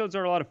those episodes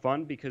are a lot of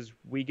fun because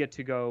we get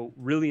to go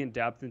really in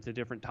depth into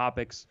different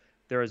topics.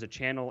 There is a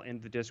channel in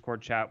the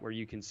Discord chat where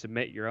you can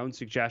submit your own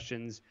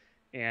suggestions,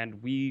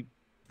 and we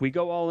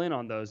go all in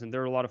on those, and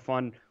they're a lot of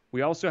fun.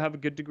 We also have a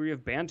good degree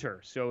of banter.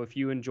 So if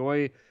you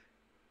enjoy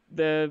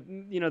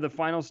the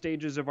final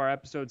stages of our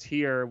episodes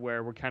here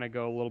where we kind of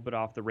go a little bit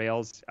off the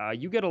rails,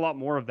 you get a lot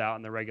more of that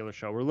on the regular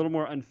show. We're a little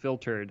more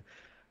unfiltered.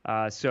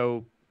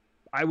 So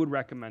I would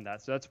recommend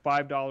that. So that's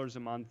 $5 a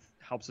month,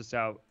 helps us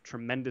out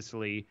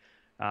tremendously,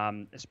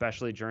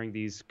 especially during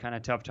these kind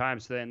of tough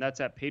times. And that's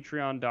at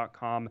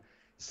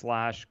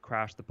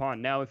patreon.com/crashthepond.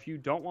 Now, if you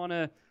don't want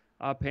to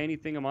pay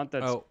anything a month,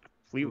 that's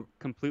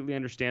completely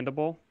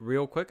understandable.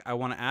 Real quick, I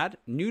want to add,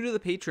 new to the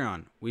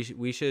Patreon,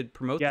 we should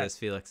promote this,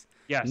 Felix.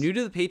 Yes. New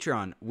to the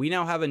Patreon, we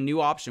now have a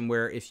new option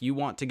where if you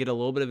want to get a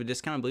little bit of a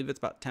discount, I believe it's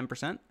about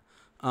 10%,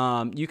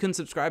 you can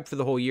subscribe for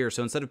the whole year.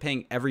 So instead of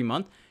paying every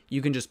month,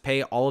 you can just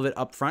pay all of it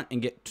up front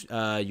and get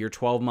your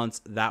 12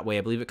 months that way.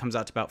 I believe it comes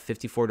out to about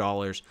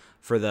 $54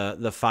 for the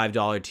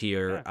 $5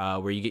 tier,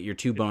 where you get your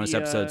 2 bonus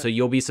episodes. So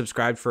you'll be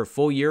subscribed for a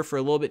full year for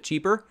a little bit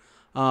cheaper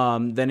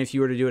than if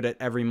you were to do it at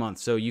every month.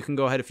 So you can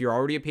go ahead, if you're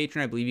already a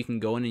patron, I believe you can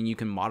go in and you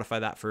can modify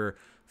that for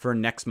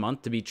next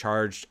month to be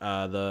charged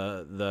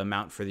the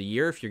amount for the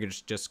year if you're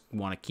just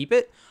want to keep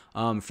it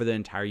for the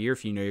entire year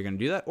if you know you're going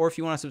to do that. Or if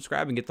you want to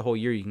subscribe and get the whole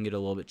year, you can get a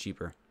little bit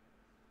cheaper.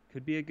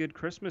 Could be a good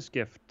Christmas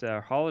gift,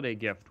 holiday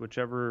gift,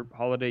 whichever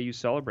holiday you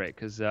celebrate,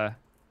 because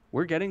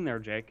we're getting there,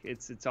 Jake.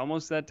 It's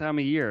almost that time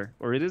of year,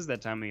 or it is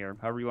that time of year,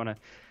 however you want to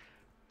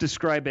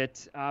describe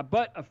it.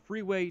 But a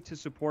free way to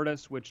support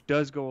us, which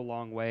does go a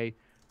long way.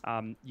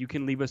 You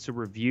can leave us a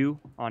review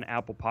on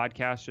Apple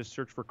Podcasts. Just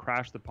search for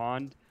Crash the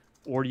Pond,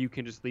 or you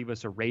can just leave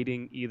us a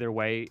rating. Either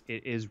way,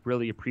 it is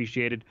really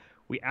appreciated.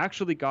 We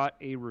actually got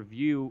a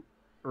review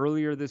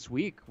earlier this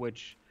week,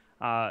 which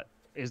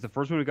is the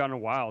first one we've gotten in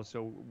a while,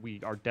 so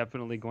we are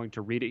definitely going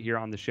to read it here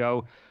on the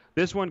show.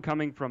 This one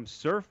coming from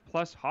Surf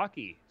Plus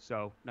Hockey,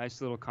 so nice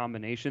little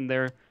combination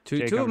there.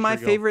 Two of my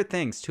favorite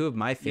things.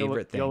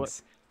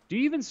 Do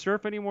you even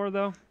surf anymore,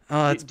 though?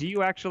 Do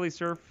you actually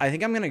surf? I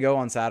think I'm going to go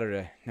on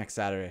next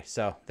Saturday,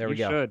 so there we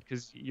go. You should,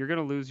 because you're going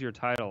to lose your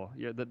title.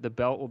 The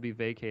belt will be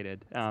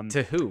vacated.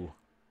 To who?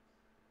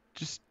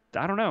 Just,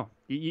 I don't know.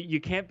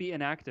 You can't be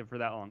inactive for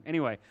that long.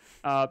 Anyway,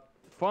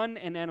 Fun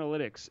and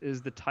Analytics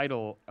is the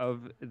title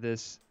of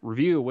this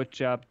review,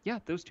 which,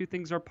 those two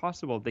things are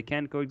possible. They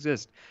can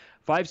coexist.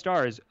 5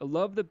 stars.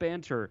 Love the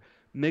banter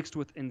mixed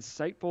with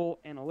insightful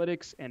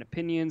analytics and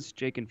opinions.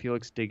 Jake and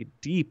Felix dig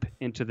deep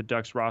into the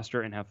Ducks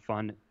roster and have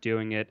fun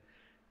doing it.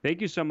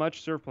 Thank you so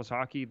much, Surf Plus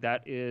Hockey.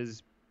 That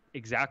is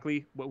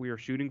exactly what we are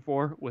shooting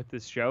for with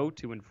this show,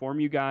 to inform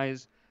you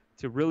guys,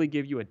 to really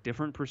give you a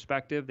different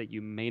perspective that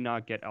you may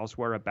not get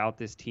elsewhere about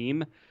this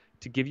team,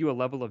 to give you a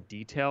level of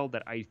detail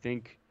that I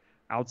think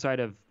outside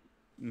of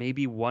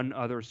maybe one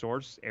other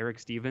source, Eric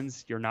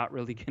Stevens, you're not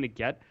really going to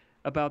get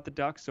about the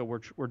Ducks. So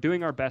we're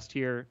doing our best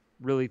here.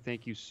 Really,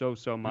 thank you so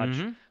much.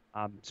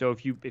 Mm-hmm. So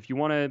if you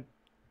want to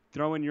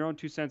throw in your own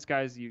 2 cents,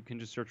 guys, you can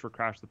just search for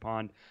Crash the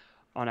Pond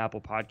on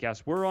Apple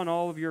Podcasts. We're on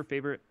all of your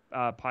favorite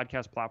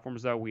podcast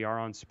platforms, though. We are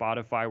on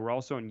Spotify. We're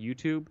also on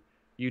YouTube,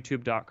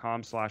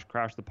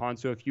 youtube.com/crashthepond.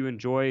 So if you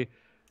enjoy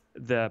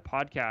the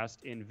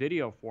podcast in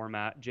video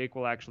format, Jake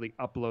will actually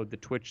upload the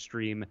Twitch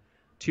stream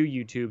to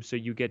YouTube. So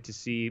you get to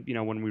see,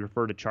 when we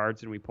refer to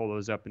charts and we pull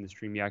those up in the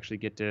stream, you actually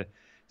get to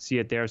see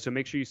it there. So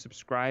make sure you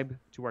subscribe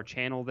to our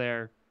channel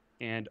there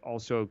and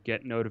also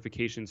get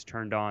notifications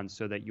turned on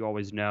so that you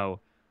always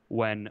know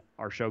when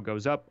our show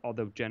goes up.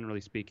 Although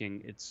generally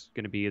speaking, it's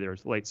going to be either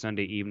late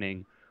Sunday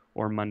evening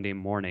or Monday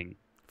morning.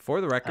 For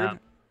the record,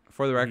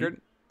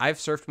 I've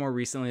surfed more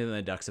recently than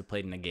the Ducks have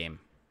played in a game.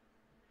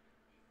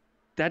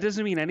 That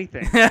doesn't mean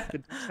anything.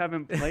 The Ducks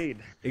haven't played.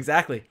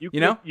 Exactly. You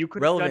could have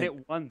done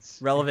it once.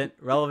 Relevant.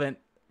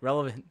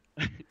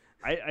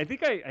 I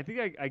think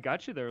I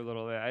got you there a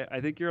little bit. I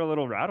think you're a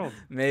little rattled.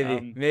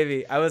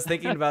 Maybe. I was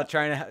thinking about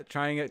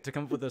trying to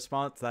come up with a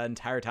response that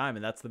entire time,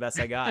 and that's the best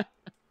I got.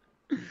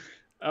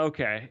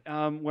 Okay.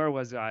 Where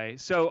was I?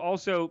 So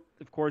also,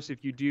 of course,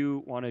 if you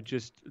do want to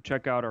just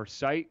check out our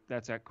site,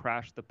 that's at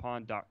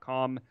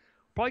crashthepond.com.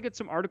 Probably get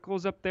some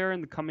articles up there in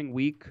the coming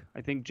week.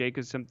 I think Jake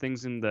has some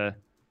things in the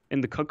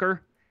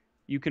cooker.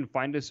 You can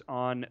find us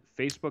on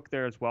Facebook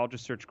there as well.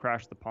 Just search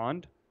Crash the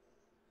Pond.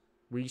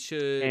 We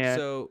should.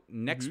 So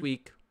next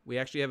week, we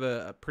actually have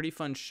a pretty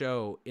fun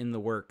show in the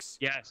works.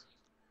 Yes.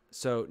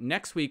 So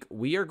next week,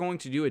 we are going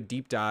to do a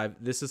deep dive.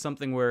 This is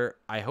something where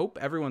I hope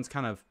everyone's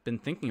kind of been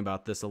thinking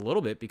about this a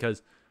little bit,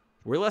 because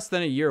we're less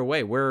than a year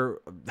away.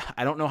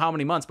 I don't know how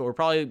many months, but we're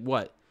probably,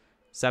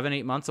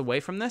 7-8 months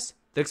away from this?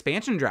 The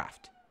expansion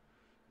draft.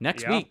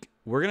 Next week,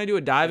 we're going to do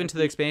a dive into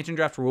the expansion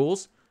draft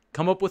rules,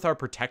 come up with our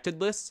protected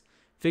lists,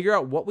 figure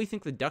out what we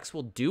think the Ducks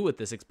will do with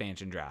this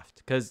expansion draft,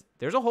 because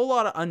there's a whole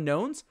lot of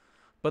unknowns.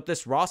 But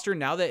this roster,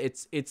 now that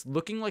it's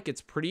looking like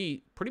it's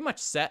pretty much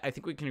set, I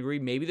think we can agree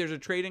maybe there's a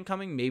trade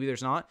incoming, maybe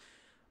there's not.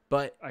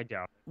 But I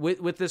doubt.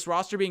 With this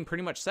roster being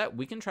pretty much set,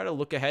 we can try to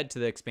look ahead to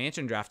the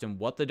expansion draft and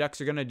what the Ducks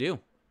are going to do.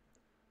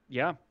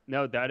 Yeah,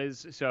 no, that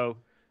is so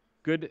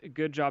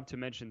good job to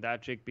mention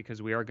that, Jake,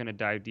 because we are going to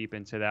dive deep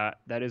into that.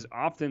 That is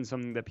often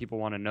something that people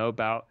want to know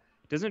about.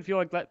 It doesn't feel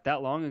like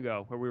that long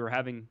ago where we were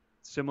having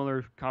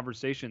similar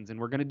conversations, and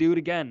we're going to do it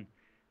again.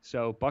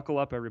 So buckle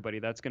up, everybody.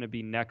 That's going to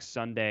be next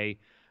Sunday.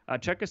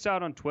 Check us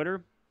out on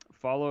Twitter.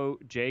 Follow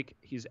Jake.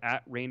 He's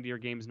at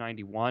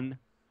ReindeerGames91.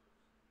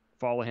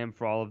 Follow him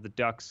for all of the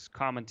Ducks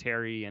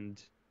commentary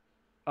and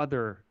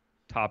other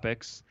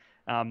topics.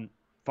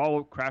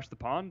 Follow Crash the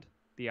Pond,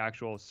 the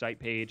actual site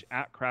page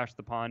at Crash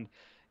the Pond.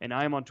 And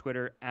I am on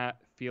Twitter at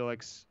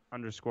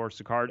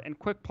Felix_Sicard. And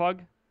quick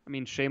plug,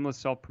 shameless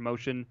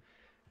self-promotion.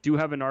 Do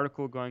have an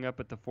article going up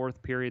at the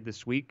fourth period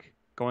this week,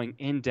 going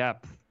in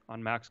depth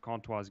on Max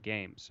Comtois'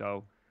 game.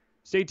 So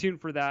stay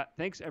tuned for that.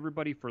 Thanks,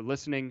 everybody, for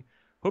listening.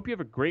 Hope you have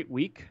a great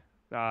week.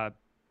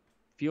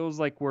 Feels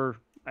like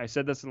I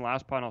said this in the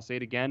last pod, I'll say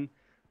it again.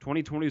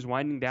 2020 is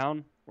winding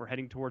down. We're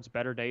heading towards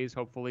better days,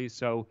 hopefully.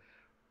 So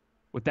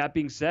with that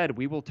being said,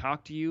 we will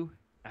talk to you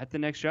at the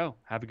next show.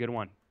 Have a good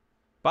one.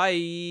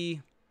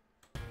 Bye.